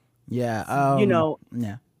 Yeah.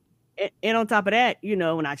 Yeah. And on top of that,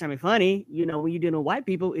 when I try to be funny, when you're dealing with white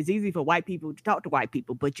people, it's easy for white people to talk to white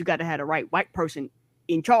people, but you got to have the right white person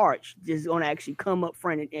in charge just going to actually come up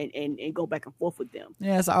front and go back and forth with them.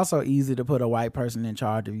 Yeah, it's also easy to put a white person in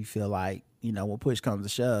charge if you feel like, when push comes to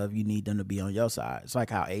shove, you need them to be on your side. It's like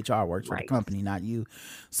how HR works for the company, not you.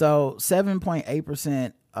 So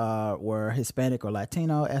 7.8% were Hispanic or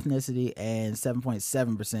Latino ethnicity and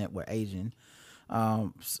 7.7% were Asian.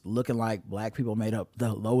 Looking like black people made up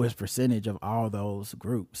the lowest percentage of all those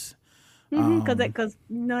groups. Because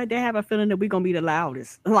they have a feeling that we're gonna be the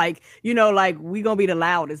loudest. We're gonna be the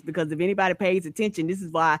loudest because if anybody pays attention, this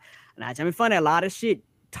is why. Not trying to be funny, a lot of shit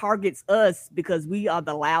targets us because we are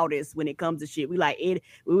the loudest when it comes to shit. We like it.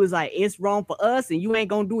 We was like, it's wrong for us, and you ain't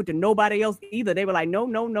gonna do it to nobody else either. They were like, no,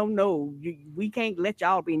 we can't let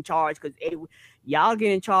y'all be in charge because y'all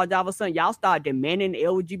get in charge. All of a sudden, y'all start demanding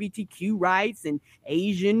LGBTQ rights and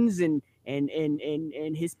Asians and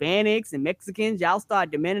Hispanics and Mexicans. Y'all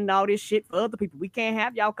start demanding all this shit for other people. We can't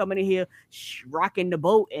have y'all coming in here rocking the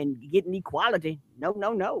boat and getting equality. No.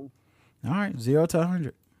 All right, 0 to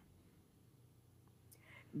 100.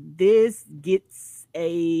 This gets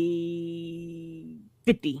a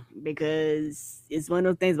 50 because it's one of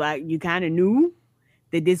those things like you kind of knew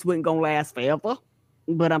that this wasn't gonna last forever,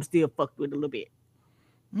 but I'm still fucked with it a little bit.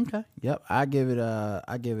 Okay. Yep. I give it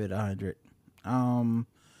 100.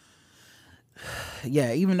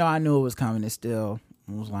 Yeah, even though I knew it was coming, it still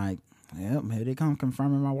was like, yep, here they come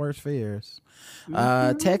confirming my worst fears.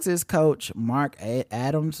 Texas coach Mark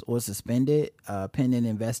Adams was suspended pending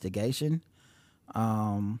investigation.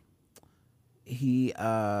 He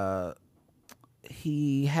had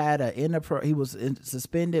he was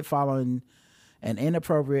suspended following an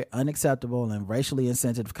inappropriate, unacceptable, and racially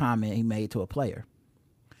insensitive comment he made to a player.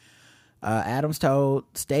 Adams told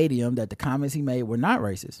Stadium that the comments he made were not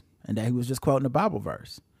racist and that he was just quoting a Bible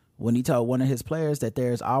verse when he told one of his players that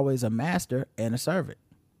there is always a master and a servant.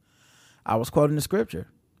 I was quoting the scripture.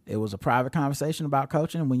 It was a private conversation about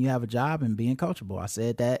coaching when you have a job and being coachable. I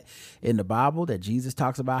said that in the Bible that Jesus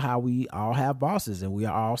talks about how we all have bosses and we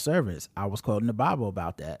are all servants. I was quoting the Bible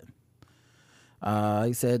about that.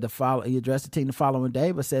 He said he addressed the team the following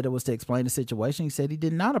day, but said it was to explain the situation. He said he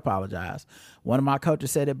did not apologize. One of my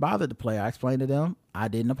coaches said it bothered the player. I explained to them I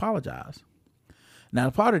didn't apologize. Now,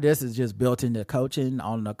 part of this is just built into coaching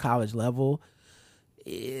on the college level.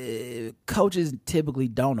 Coaches typically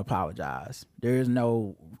don't apologize. There is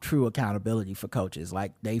no true accountability for coaches.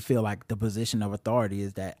 Like, they feel like the position of authority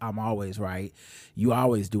is that I'm always right. You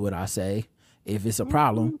always do what I say. If it's a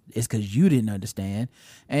problem, it's because you didn't understand.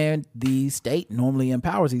 And the state normally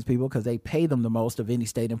empowers these people because they pay them the most of any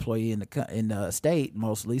state employee in the state,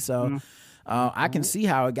 mostly. So I can see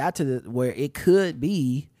how it got to where it could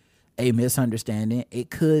be a misunderstanding. It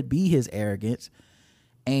could be his arrogance.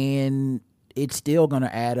 And it's still going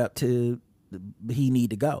to add up to he need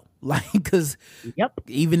to go. Like, because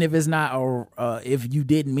even if it's not, or if you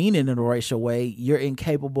didn't mean it in a racial way, you're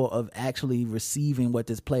incapable of actually receiving what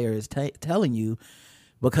this player is telling you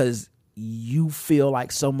because you feel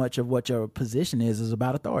like so much of what your position is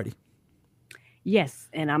about authority. Yes,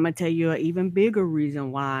 and I'm going to tell you an even bigger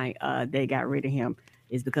reason why they got rid of him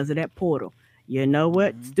is because of that portal. You know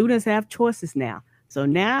what? Students have choices now. So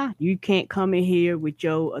now you can't come in here with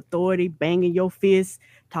your authority, banging your fists,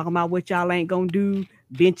 talking about what y'all ain't going to do,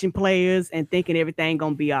 benching players and thinking everything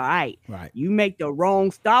going to be all right. Right. You make the wrong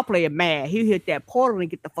star player mad, he'll hit that portal and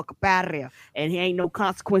get the fuck up out of there. And he ain't no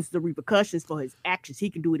consequences or repercussions for his actions. He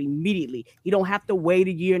can do it immediately. He don't have to wait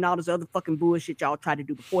a year and all this other fucking bullshit y'all tried to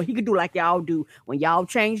do before. He can do like y'all do when y'all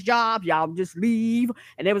change jobs, y'all just leave.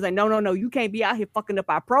 And they was like, no, you can't be out here fucking up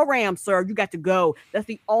our program, sir. You got to go. That's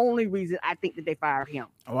the only reason I think that they fired him.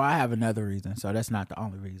 Well, I have another reason, so that's not the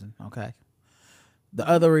only reason, okay? The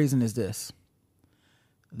other reason is this.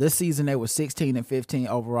 This season, they were 16-15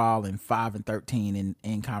 overall and 5-13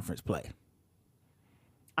 in conference play.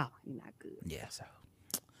 Oh, you're not good. Yeah, so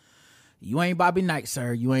you ain't Bobby Knight,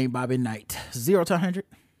 sir. You ain't Bobby Knight. 0 to 100.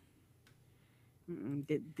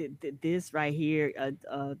 This right here,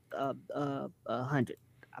 100.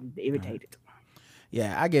 I'm irritated.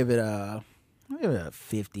 Yeah, I give it a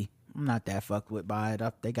 50. I'm not that fucked with by it.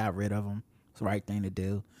 They got rid of them. It's the right thing to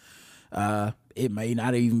do. It may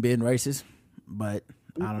not have even been racist, but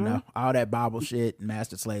I don't know. All that Bible shit,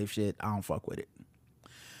 master slave shit, I don't fuck with it.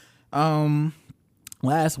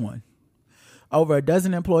 Last one. Over a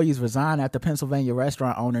dozen employees resign after Pennsylvania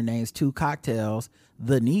restaurant owner names 2 cocktails,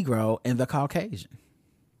 the Negro and the Caucasian.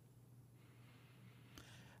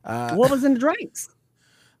 What was in the drinks?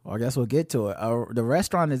 Well, I guess we'll get to it. The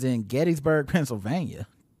restaurant is in Gettysburg, Pennsylvania.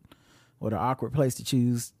 What an awkward place to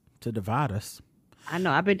choose to divide us. I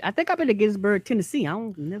know. I think I've been to Gettysburg, Tennessee.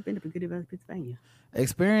 I've never been to Gettysburg, Pennsylvania.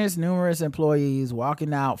 Experienced numerous employees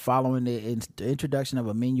walking out following the introduction of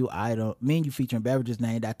a menu featuring beverages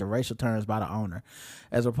named after racial terms by the owner.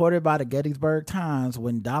 As reported by the Gettysburg Times,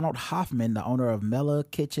 when Donald Hoffman, the owner of Mela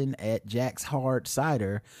Kitchen at Jack's Hard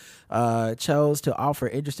Cider, chose to offer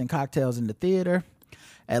interesting cocktails in the theater,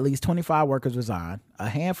 at least 25 workers resigned. A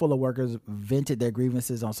handful of workers vented their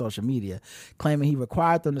grievances on social media, claiming he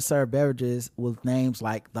required them to serve beverages with names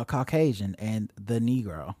like the Caucasian and the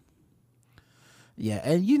Negro. Yeah,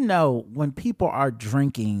 and you know, when people are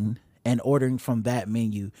drinking and ordering from that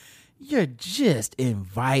menu, you're just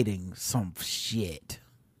inviting some shit.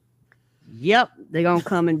 Yep, they're gonna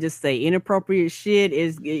come and just say inappropriate shit.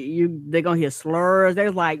 They're gonna hear slurs.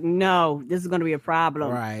 They're like, no, this is gonna be a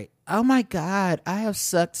problem. Right. Oh my God, I have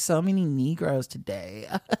sucked so many Negroes today.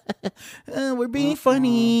 We're being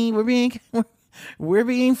funny. We're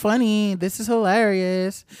being funny. This is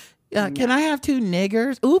hilarious. Can I have 2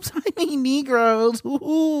 niggers? Oops, I mean Negroes.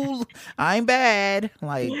 Ooh, I'm bad.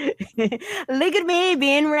 Like, look at me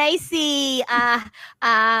being racy.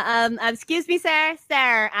 Excuse me, sir.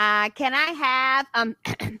 Can I have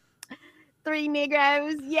 3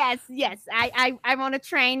 Negroes? Yes. I want a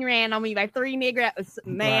train ran on me by 3 Negroes.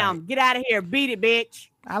 Ma'am, Get out of here. Beat it, bitch.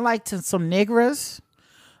 I like some Negras.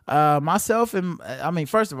 Myself and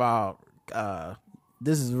first of all,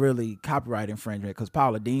 this is really copyright infringement because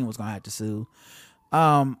Paula Deen was gonna have to sue.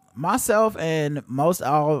 Myself and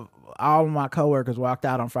all of my coworkers walked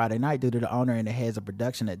out on Friday night due to the owner and the heads of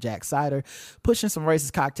production at Jack's Cider pushing some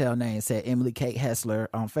racist cocktail names, said Emily Kate Hessler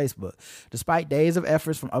on Facebook. Despite days of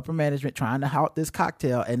efforts from upper management trying to halt this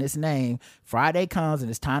cocktail and its name, Friday comes and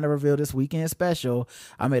it's time to reveal this weekend special.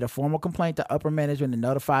 I made a formal complaint to upper management and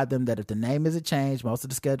notified them that if the name isn't changed, most of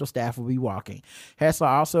the scheduled staff will be walking. Hessler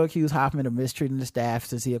also accused Hoffman of mistreating the staff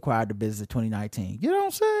since he acquired the business in 2019. You know what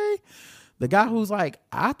I'm saying? The guy who's like,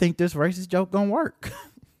 I think this racist joke gonna work.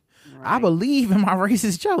 I believe in my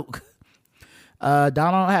racist joke.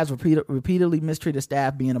 Donald has repeatedly mistreated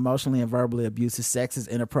staff, being emotionally and verbally abusive, sexist,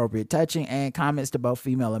 inappropriate touching, and comments to both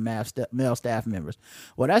female and male staff members.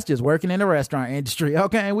 Well, that's just working in the restaurant industry.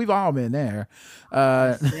 Okay, we've all been there.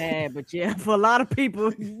 Sad, but yeah, for a lot of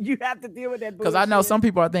people, you have to deal with that. Because I know some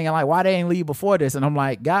people are thinking like, why they ain't leave before this? And I'm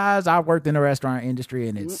like, guys, I've worked in the restaurant industry,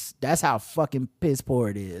 and that's how fucking piss poor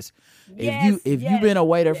it is. If you've been a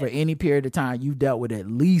waiter for any period of time, you've dealt with at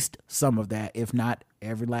least some of that, if not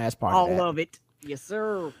every last part of that. All of it. Yes,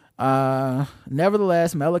 sir.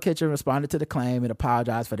 Nevertheless, Mela Kitchen responded to the claim and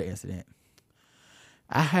apologized for the incident.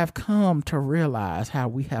 I have come to realize how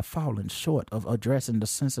we have fallen short of addressing the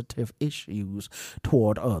sensitive issues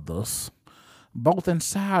toward others, both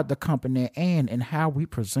inside the company and in how we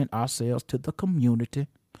present ourselves to the community.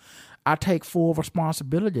 I take full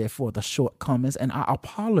responsibility for the shortcomings, and I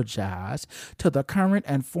apologize to the current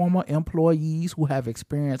and former employees who have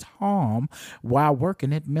experienced harm while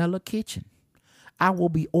working at Mela Kitchen. I will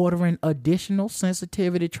be ordering additional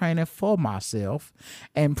sensitivity training for myself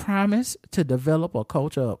and promise to develop a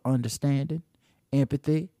culture of understanding,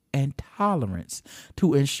 empathy, and tolerance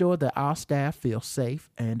to ensure that our staff feel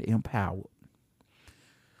safe and empowered.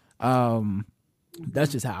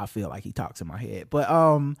 That's just how I feel like he talks in my head. But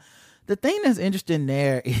the thing that's interesting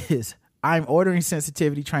there is I'm ordering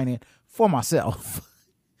sensitivity training for myself.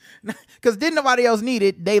 Because didn't nobody else need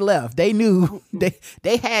it. They left. They knew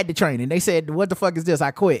they had the training. They said, what the fuck is this?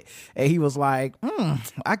 I quit. And he was like,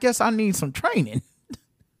 I guess I need some training.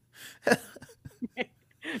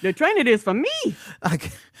 The training is for me.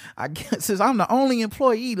 I guess since I'm the only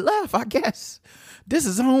employee left, I guess this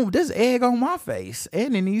is egg on my face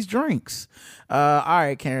and in these drinks. All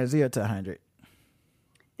right, Karen, 0 to 100.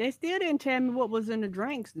 They still didn't tell me what was in the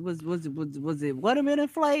drinks. Was it watermelon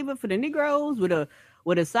flavor for the Negroes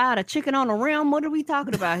with a side of chicken on the rim? What are we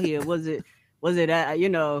talking about here? Was it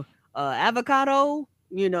avocado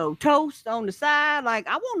toast on the side. Like,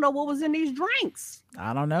 I want to know what was in these drinks.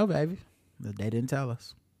 I don't know, baby. They didn't tell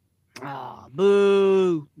us. Oh,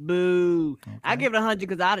 boo. Okay. I give it 100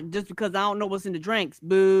 because I don't know what's in the drinks.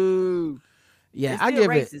 Boo. Yeah, I give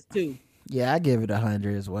it too. Yeah, I give it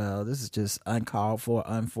 100 as well. This is just uncalled for,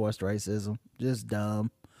 unforced racism. Just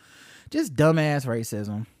dumb. Just dumbass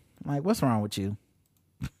racism. Like, what's wrong with you?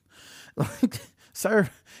 Like, sir,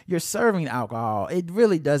 you're serving alcohol. It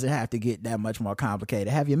really doesn't have to get that much more complicated.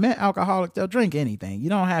 Have you met alcoholics? They'll drink anything. You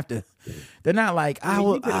don't have to. They're not like,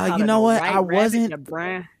 you know what? I wasn't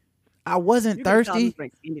thirsty.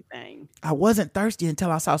 I wasn't thirsty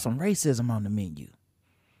until I saw some racism on the menu.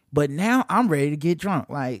 But now I'm ready to get drunk.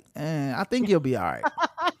 Like, I think you'll be all right.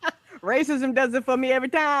 Racism does it for me every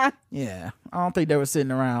time. Yeah. I don't think they were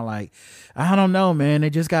sitting around like, I don't know, man. They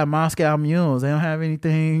just got Moscow mules. They don't have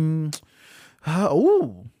anything. A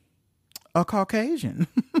Caucasian.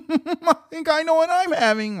 I think I know what I'm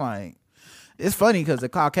having. Like, it's funny because the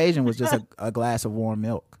Caucasian was just a glass of warm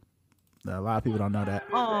milk. A lot of people don't know that.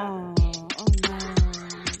 Oh no.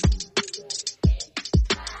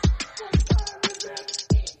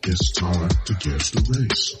 It's time to guess the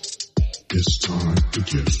race. It's time to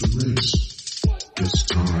guess the race. It's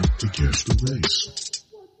time to guess the race.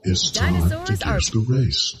 It's time to guess the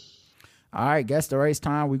race. All right, guess the race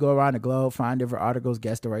time. We go around the globe, find different articles,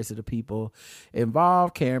 guess the race of the people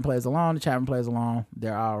involved. Karen plays along, the Chapman plays along.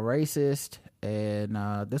 They're all racist, and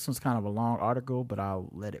this one's kind of a long article, but I'll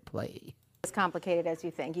let it play. As complicated as you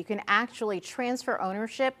think. You can actually transfer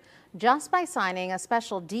ownership just by signing a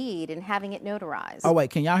special deed and having it notarized. Oh, wait,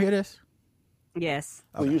 can y'all hear this? Yes.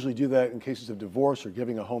 We usually do that in cases of divorce or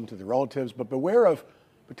giving a home to the relatives, but beware of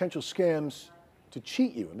potential scams to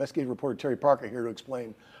cheat you. Investigative reporter Terry Parker here to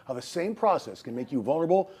explain how the same process can make you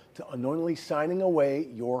vulnerable to unknowingly signing away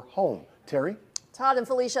your home. Terry? Todd and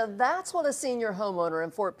Felicia, that's what a senior homeowner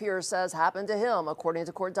in Fort Pierce says happened to him, according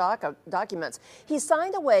to court documents. He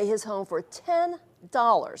signed away his home for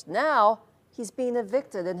 $10. Now he's being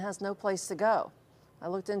evicted and has no place to go. I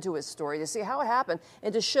looked into his story to see how it happened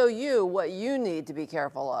and to show you what you need to be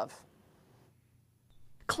careful of.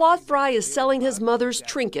 Claude Fry is selling his mother's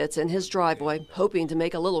trinkets in his driveway, hoping to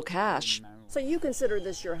make a little cash. So you consider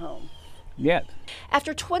this your home? Yes.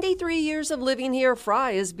 After 23 years of living here,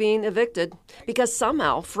 Fry is being evicted because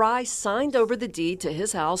somehow Fry signed over the deed to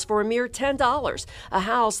his house for a mere $10, a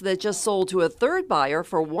house that just sold to a third buyer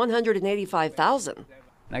for $185,000.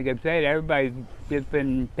 Like I said, everybody's just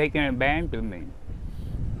been taking advantage of me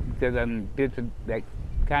because I'm just that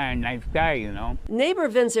kind of nice guy, you know. Neighbor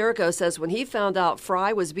Vince Erico says when he found out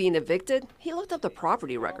Fry was being evicted, he looked up the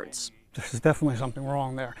property records. There's definitely something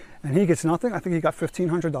wrong there. And he gets nothing. I think he got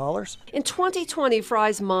 $1,500. In 2020,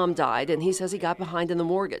 Fry's mom died, and he says he got behind in the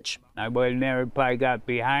mortgage. I would have never probably got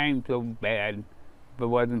behind so bad if it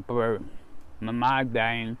wasn't for my mom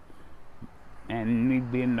dying and me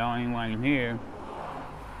being the only one here.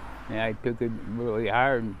 Yeah, I took it really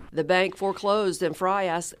hard. The bank foreclosed, and Fry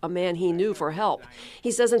asked a man he knew for help.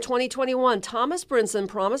 He says in 2021, Thomas Brinson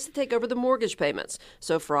promised to take over the mortgage payments.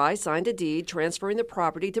 So Fry signed a deed transferring the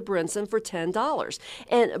property to Brinson for $10.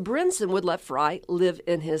 And Brinson would let Fry live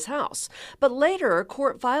in his house. But later,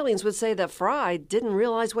 court filings would say that Fry didn't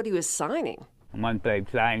realize what he was signing. Once I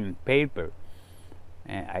signed paper,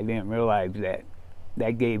 and I didn't realize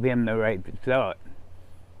that gave him the right to sell it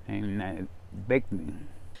and evict me.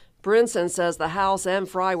 Brinson says the house and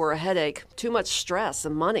Fry were a headache, too much stress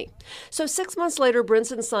and money. So 6 months later,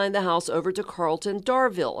 Brinson signed the house over to Carlton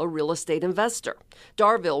Darville, a real estate investor.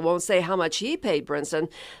 Darville won't say how much he paid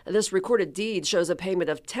Brinson. This recorded deed shows a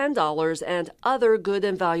payment of $10 and other good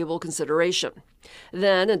and valuable consideration.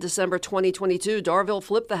 Then in December 2022, Darville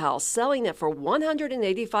flipped the house, selling it for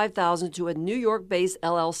 $185,000 to a New York-based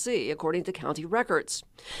LLC, according to county records.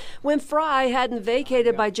 When Fry hadn't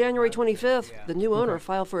vacated by January 25th, the new owner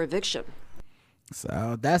filed for eviction.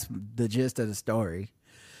 So that's the gist of the story.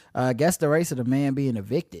 Guess the race of the man being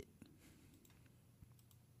evicted.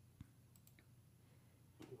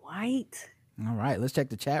 White. All right, let's check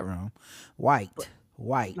the chat room. White.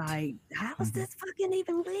 Like, how is this fucking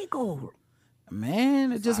even legal?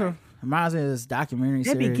 Man, it just reminds me of this documentary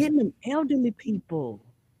series. They be getting them elderly people.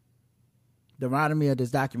 It reminded me of this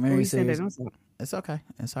documentary series. It's okay.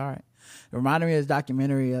 It's all right. It reminded me of this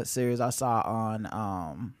documentary series I saw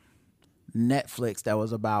on Netflix that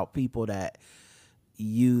was about people that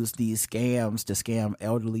use these scams to scam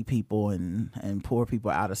elderly people and poor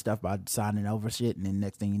people out of stuff by signing over shit. And then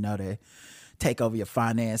next thing you know, they take over your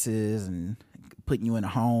finances and putting you in a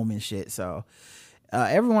home and shit. So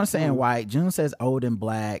everyone's saying white. June says old and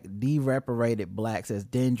black. Dereparated black says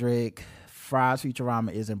Dendrick. Fry's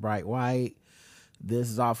Futurama isn't bright white. This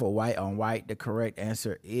is all for white on white. The correct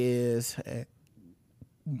answer is,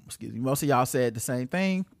 excuse me, most of y'all said the same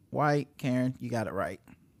thing. White. Karen, you got it right.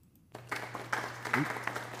 Oop.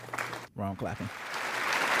 Wrong clapping.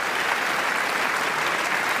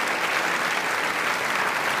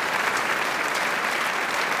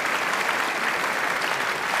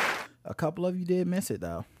 A couple of you did miss it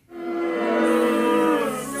though.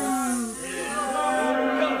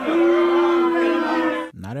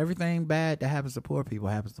 Not everything bad that happens to poor people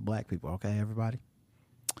happens to black people, okay, everybody?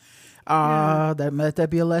 Let that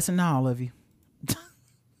be a lesson to all of you.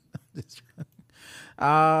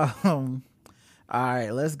 All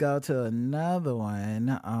right, let's go to another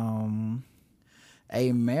one.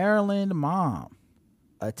 A Maryland mom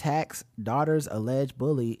attacks daughter's alleged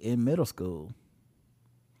bully in middle school.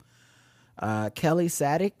 Kelly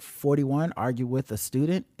Sadek, 41, argued with a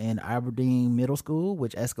student in Aberdeen Middle School,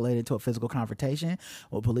 which escalated to a physical confrontation.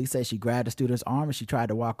 Well, police say she grabbed the student's arm and she tried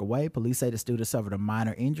to walk away. Police say the student suffered a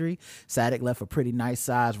minor injury. Sadek left a pretty nice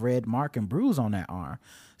sized red mark and bruise on that arm.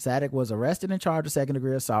 Sadek was arrested and charged with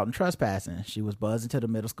second-degree assault and trespassing. She was buzzed into the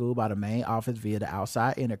middle school by the main office via the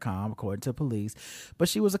outside intercom, according to police. But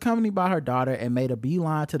she was accompanied by her daughter and made a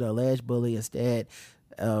beeline to the alleged bully instead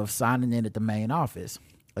of signing in at the main office.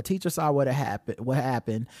 A teacher saw what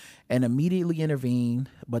happened and immediately intervened,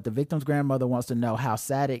 but the victim's grandmother wants to know how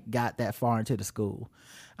Sadek got that far into the school.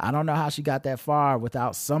 I don't know how she got that far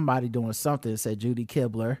without somebody doing something, said Judy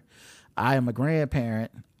Kibler. I am a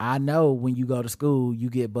grandparent. I know when you go to school, you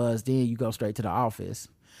get buzzed in, you go straight to the office.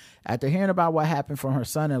 After hearing about what happened from her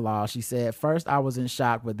son-in-law, she said, "First I was in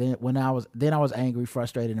shock, but then I was angry,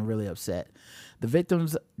 frustrated, and really upset." The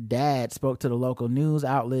victim's dad spoke to the local news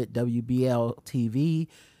outlet WBAL-TV,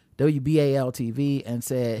 and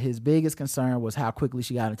said his biggest concern was how quickly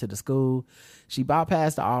she got into the school. She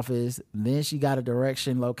bypassed the office, then she got a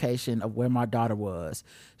location of where my daughter was.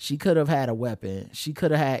 She could have had a weapon. She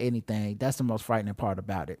could have had anything. That's the most frightening part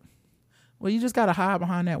about it. Well, you just got to hide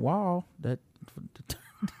behind that wall.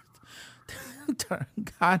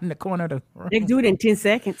 Hide in the corner of the room. They can do it in 10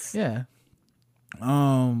 seconds. Yeah.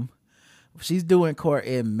 She's doing court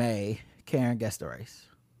in May. Karen, guess the race.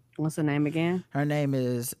 What's her name again? Her name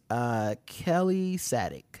is Kelly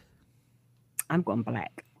Sadek. I'm going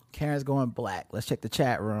black. Karen's going black. Let's check the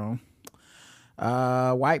chat room.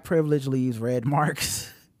 White privilege leaves red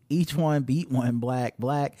marks. Each one beat one. Black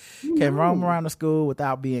can roam around the school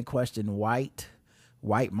without being questioned. White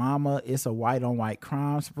mama, it's a white on white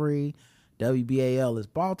crime spree. WBAL is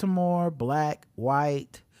Baltimore. Black,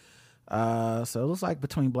 white. So it looks like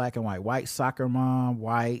between black and white. White soccer mom.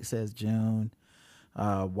 White, says June.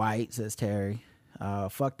 White, says Terry.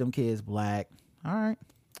 Fuck them kids. Black. All right.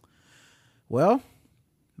 Well,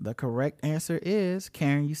 the correct answer is,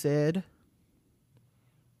 Karen, you said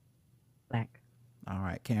black. All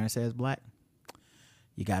right. Karen says black.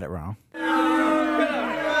 You got it wrong.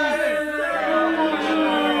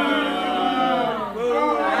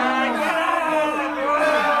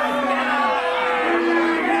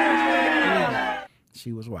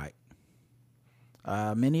 She was white.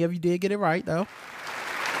 Many of you did get it right, though.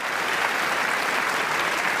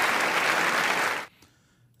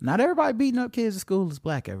 Not everybody beating up kids at school is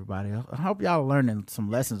black, everybody. I hope y'all are learning some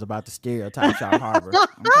lessons about the stereotypes y'all harbor.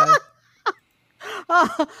 Okay?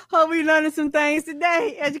 Hope we learning some things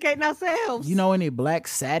today, educating ourselves. You know any black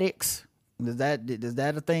Sadeks? Is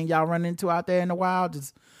that a thing y'all run into out there in the wild?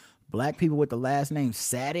 Just black people with the last name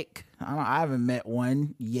Sadek? I haven't met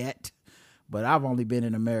one yet. But I've only been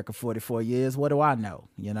in America 44 years. What do I know?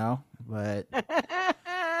 You know? But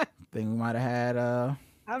I think we might have had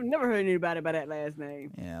I've never heard anybody by that last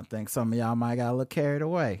name. Yeah, I think some of y'all might got a little carried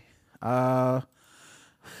away. All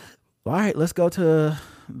right, let's go to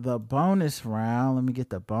the bonus round. Let me get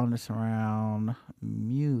the bonus round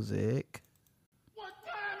music. What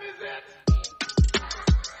time is it?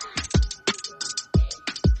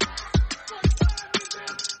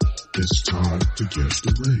 It's time to guess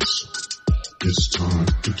the race. It's time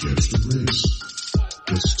to guess the race.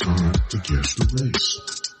 It's time to guess the race.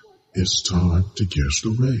 It's time to guess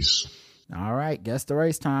the race. All right, guess the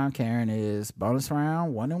race time. Karen is bonus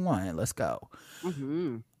round 1-1. Let's go.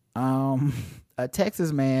 Mm-hmm. A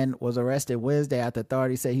Texas man was arrested Wednesday after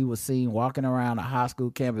authorities say he was seen walking around a high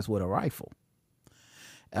school campus with a rifle.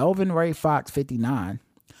 Elvin Ray Fox, 59,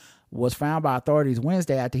 was found by authorities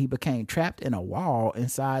Wednesday after he became trapped in a wall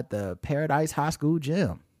inside the Paradise High School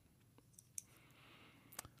gym.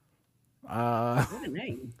 What a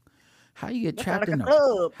name. How you get trapped like in a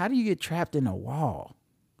club. How do you get trapped in a wall?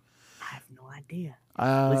 I have no idea.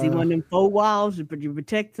 Was he one of them 4 walls? But you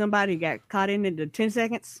protect somebody who got caught in it in 10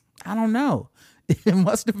 seconds? I don't know. It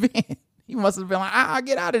must have been. He must have been like, I'll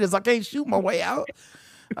get out of this. I can't shoot my way out.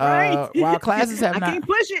 Right. While classes have I not can't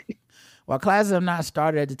push it. While classes have not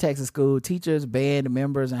started at the Texas school, teachers, band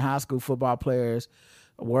members, and high school football players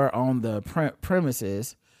were on the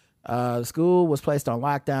premises. The school was placed on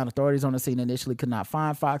lockdown. Authorities on the scene initially could not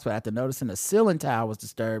find Fox, but after noticing the ceiling tile was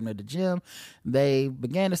disturbed near the gym, they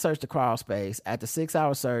began to search the crawl space. After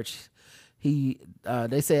 6-hour search,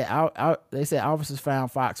 they said officers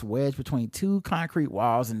found Fox wedged between 2 concrete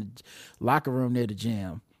walls in the locker room near the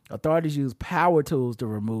gym. Authorities used power tools to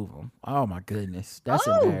remove him. Oh my goodness, that's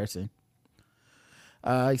embarrassing.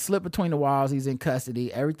 He slipped between the walls. He's in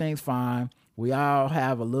custody. Everything's fine. We all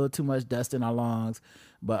have a little too much dust in our lungs.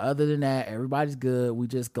 But other than that, everybody's good. We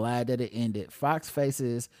just glad that it ended. Fox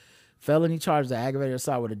faces felony charges of aggravated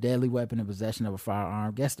assault with a deadly weapon and possession of a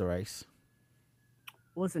firearm. Guess the race.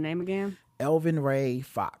 What's the name again? Elvin Ray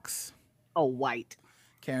Fox. Oh, white.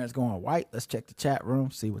 Karen's going white. Let's check the chat room,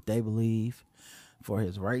 see what they believe for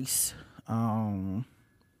his race.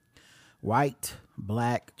 White,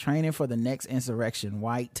 black, training for the next insurrection.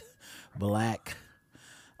 White, black,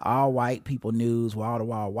 all white people news, wall to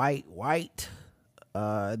wall, white.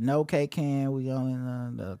 No K-Can, we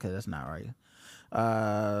only, okay, that's not right.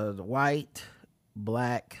 White,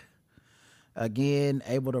 black, again,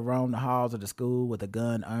 able to roam the halls of the school with a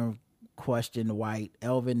gun, unquestioned white.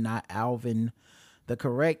 Elvin, not Alvin. The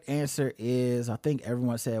correct answer is, I think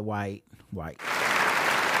everyone said white.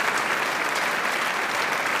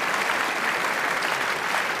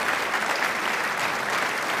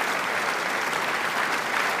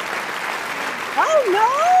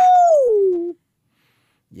 Oh no!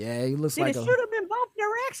 Yeah, he looks See, like it should have been both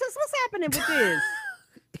directions. What's happening with this?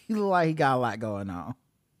 he look like he got a lot going on.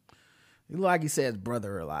 He look like he says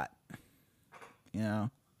brother a lot. You know?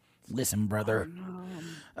 Listen, brother.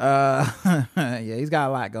 Yeah, he's got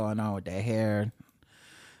a lot going on with that hair.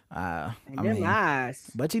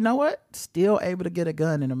 Eyes. But you know what? Still able to get a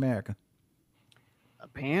gun in America.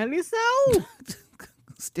 Apparently so.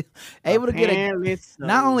 Still able to get a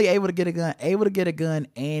not only able to get a gun, able to get a gun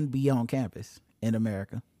and be on campus in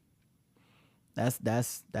America. That's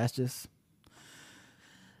just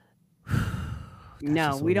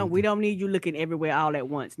no, we don't need you looking everywhere all at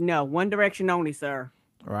once. No, one direction only, sir.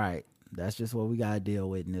 Right. That's just what we gotta deal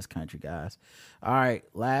with in this country, guys. All right,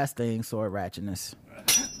 last thing, sword ratchetness.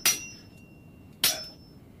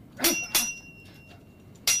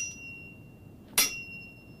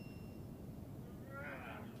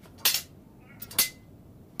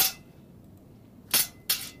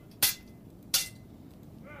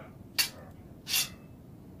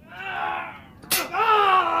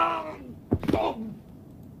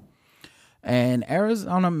 An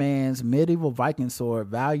Arizona man's medieval Viking sword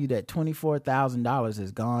valued at $24,000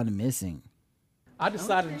 has gone missing. I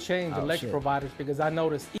decided to change electric providers because I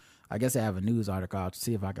noticed. I guess I have a news article. I'll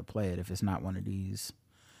see if I can play it if it's not one of these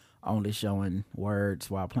only showing words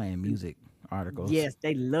while playing music articles. Yes,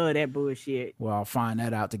 they love that bullshit. Well, I'll find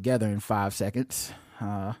that out together in 5 seconds.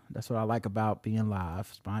 That's what I like about being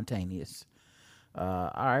live, spontaneous.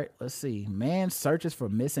 All right, let's see. Man searches for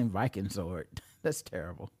missing Viking sword. That's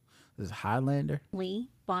terrible. This is Highlander.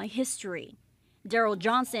 By history. Daryl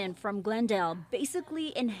Johnson from Glendale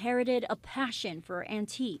basically inherited a passion for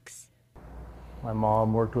antiques. My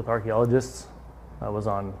mom worked with archaeologists. I was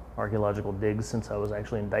on archaeological digs since I was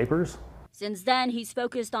actually in diapers. Since then, he's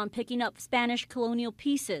focused on picking up Spanish colonial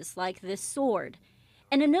pieces like this sword.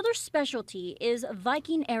 And another specialty is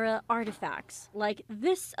Viking-era artifacts, like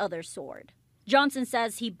this other sword. Johnson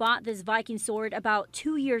says he bought this Viking sword about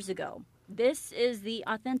 2 years ago. This is the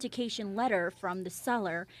authentication letter from the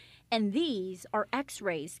seller, and these are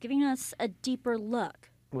x-rays giving us a deeper look.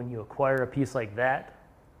 When you acquire a piece like that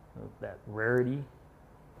rarity,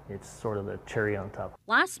 it's sort of the cherry on top.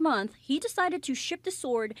 Last month, he decided to ship the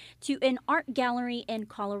sword to an art gallery in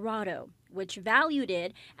Colorado, which valued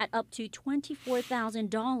it at up to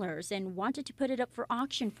 $24,000 and wanted to put it up for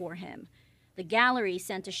auction for him. The gallery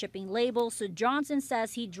sent a shipping label, so Johnson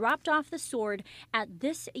says he dropped off the sword at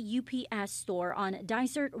this UPS store on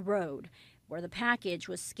Dysart Road, where the package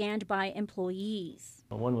was scanned by employees.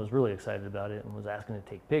 One was really excited about it and was asking to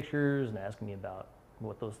take pictures and asking me about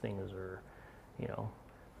what those things are,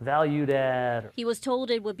 valued at. He was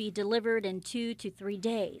told it would be delivered in 2 to 3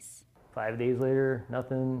 days. 5 days later,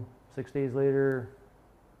 nothing. 6 days later,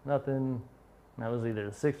 nothing. And that was either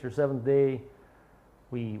the 6th or 7th day.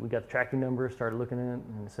 We got the tracking number, started looking at it,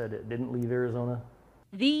 and it said it didn't leave Arizona.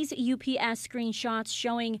 These UPS screenshots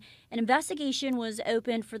showing an investigation was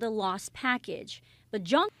opened for the lost package. But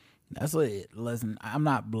That's what listen, I'm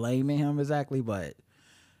not blaming him exactly, but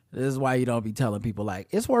this is why you don't be telling people, like,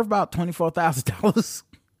 it's worth about $24,000.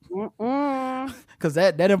 Because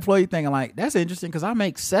that employee thing, I'm like, that's interesting because I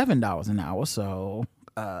make $7 an hour. So,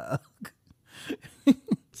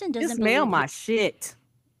 just smell my shit.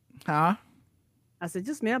 Huh? I said,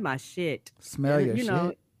 just smell my shit. Smell your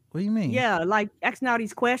shit? What do you mean? Yeah, like asking all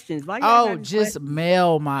these questions. Like, just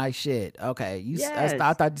smell my shit. Okay. Yes.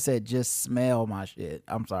 I thought you said just smell my shit.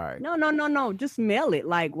 I'm sorry. No. Just smell it.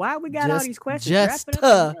 Like, why we got all these questions?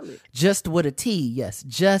 Just with a T. Yes.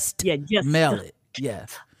 Just smell it. Yeah.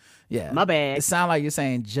 Yeah. My bad. It sounds like you're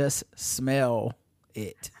saying just smell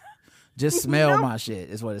it. Just smell my shit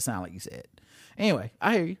is what it sounded like you said. Anyway,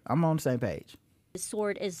 I hear you. I'm on the same page. The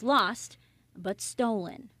sword is lost, but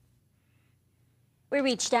stolen. We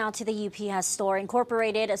reached out to the UPS Store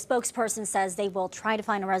Incorporated. A spokesperson says they will try to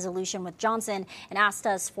find a resolution with Johnson and asked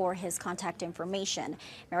us for his contact information.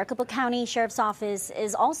 Maricopa County Sheriff's Office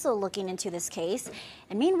is also looking into this case.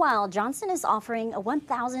 And meanwhile, Johnson is offering a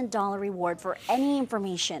 $1,000 reward for any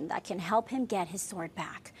information that can help him get his sword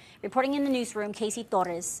back. Reporting in the newsroom, Casey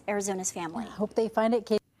Torres, Arizona's Family. Hope they find it,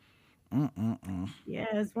 Casey. Yeah,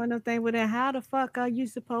 it's one of the things with it. How the fuck are you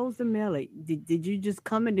supposed to mail it? Did you just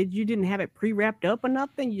come in? You didn't have it pre-wrapped up or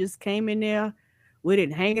nothing? You just came in there with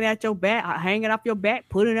it hanging out your back, hanging off your back,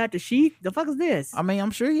 putting out the sheath? The fuck is this? I mean,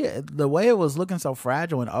 I'm sure the way it was looking so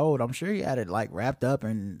fragile and old, I'm sure you had it like wrapped up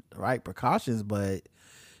and right precautions, but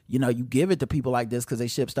you know, you give it to people like this because they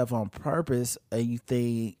ship stuff on purpose, and you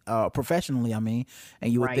think professionally, I mean,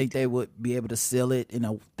 and you would think they would be able to seal it in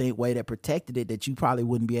a way that protected it that you probably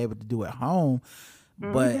wouldn't be able to do at home.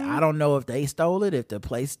 But I don't know if they stole it, if the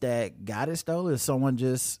place that got it stole it, if someone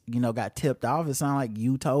just, you know, got tipped off. It sounded like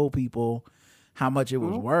you told people how much it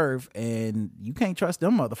was worth, and you can't trust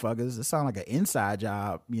them motherfuckers. It sounded like an inside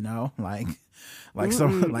job, you know, like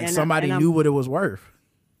somebody knew what it was worth.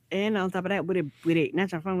 And on top of that, with it, not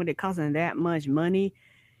trying to with it costing that much money,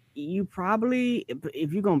 you probably,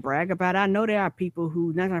 if you're gonna brag about it, I know there are people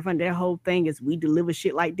who not trying to their whole thing is we deliver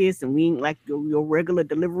shit like this and we ain't like your regular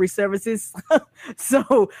delivery services.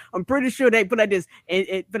 So I'm pretty sure they put like this,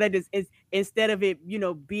 and instead of it, you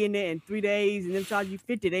know, being there in 3 days and then charge you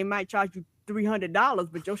 $50, they might charge you $300,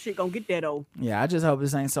 but your shit gonna get that old. Yeah, I just hope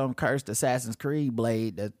this ain't some cursed Assassin's Creed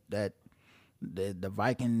blade that the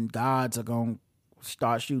Viking gods are gonna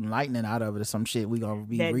start shooting lightning out of it or some shit. We gonna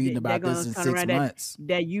be reading about this in 6 months.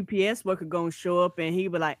 That UPS worker gonna show up and he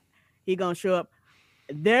gonna show up.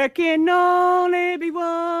 There can only be one.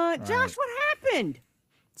 Right. Josh, what happened?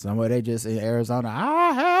 Somewhere they just in Arizona.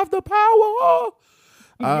 I have the power. All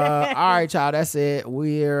right, y'all. That's it.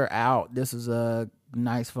 We're out. This is a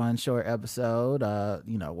nice, fun, short episode.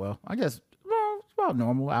 You know, well, I guess it's about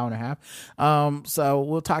normal, hour and a half. So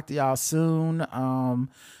we'll talk to y'all soon.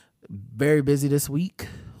 Very busy this week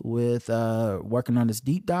with working on this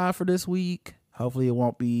deep dive for this week. Hopefully it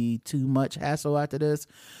won't be too much hassle after this.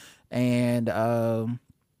 And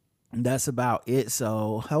that's about it.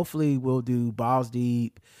 So hopefully we'll do Balls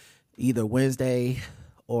Deep either Wednesday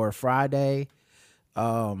or Friday.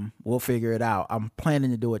 We'll figure it out. I'm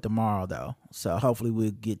planning to do it tomorrow though, so hopefully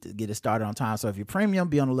we'll get it started on time. So if you're premium,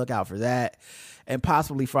 be on the lookout for that, and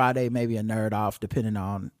possibly Friday, maybe a nerd off, depending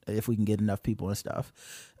on if we can get enough people and stuff,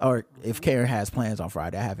 or if Karen has plans on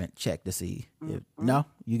Friday. I haven't checked to see. No,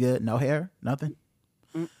 you good? No hair? Nothing?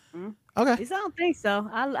 Okay. I don't think so.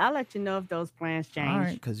 I'll let you know if those plans change. All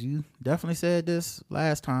right, because you definitely said this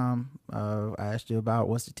last time. I asked you about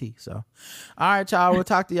what's the tea. So, all right, y'all. We'll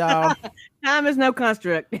talk to y'all. Time is no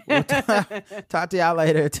construct. Talk to y'all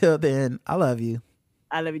later. Till then, I love you.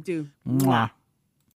 I love you too. Mwah.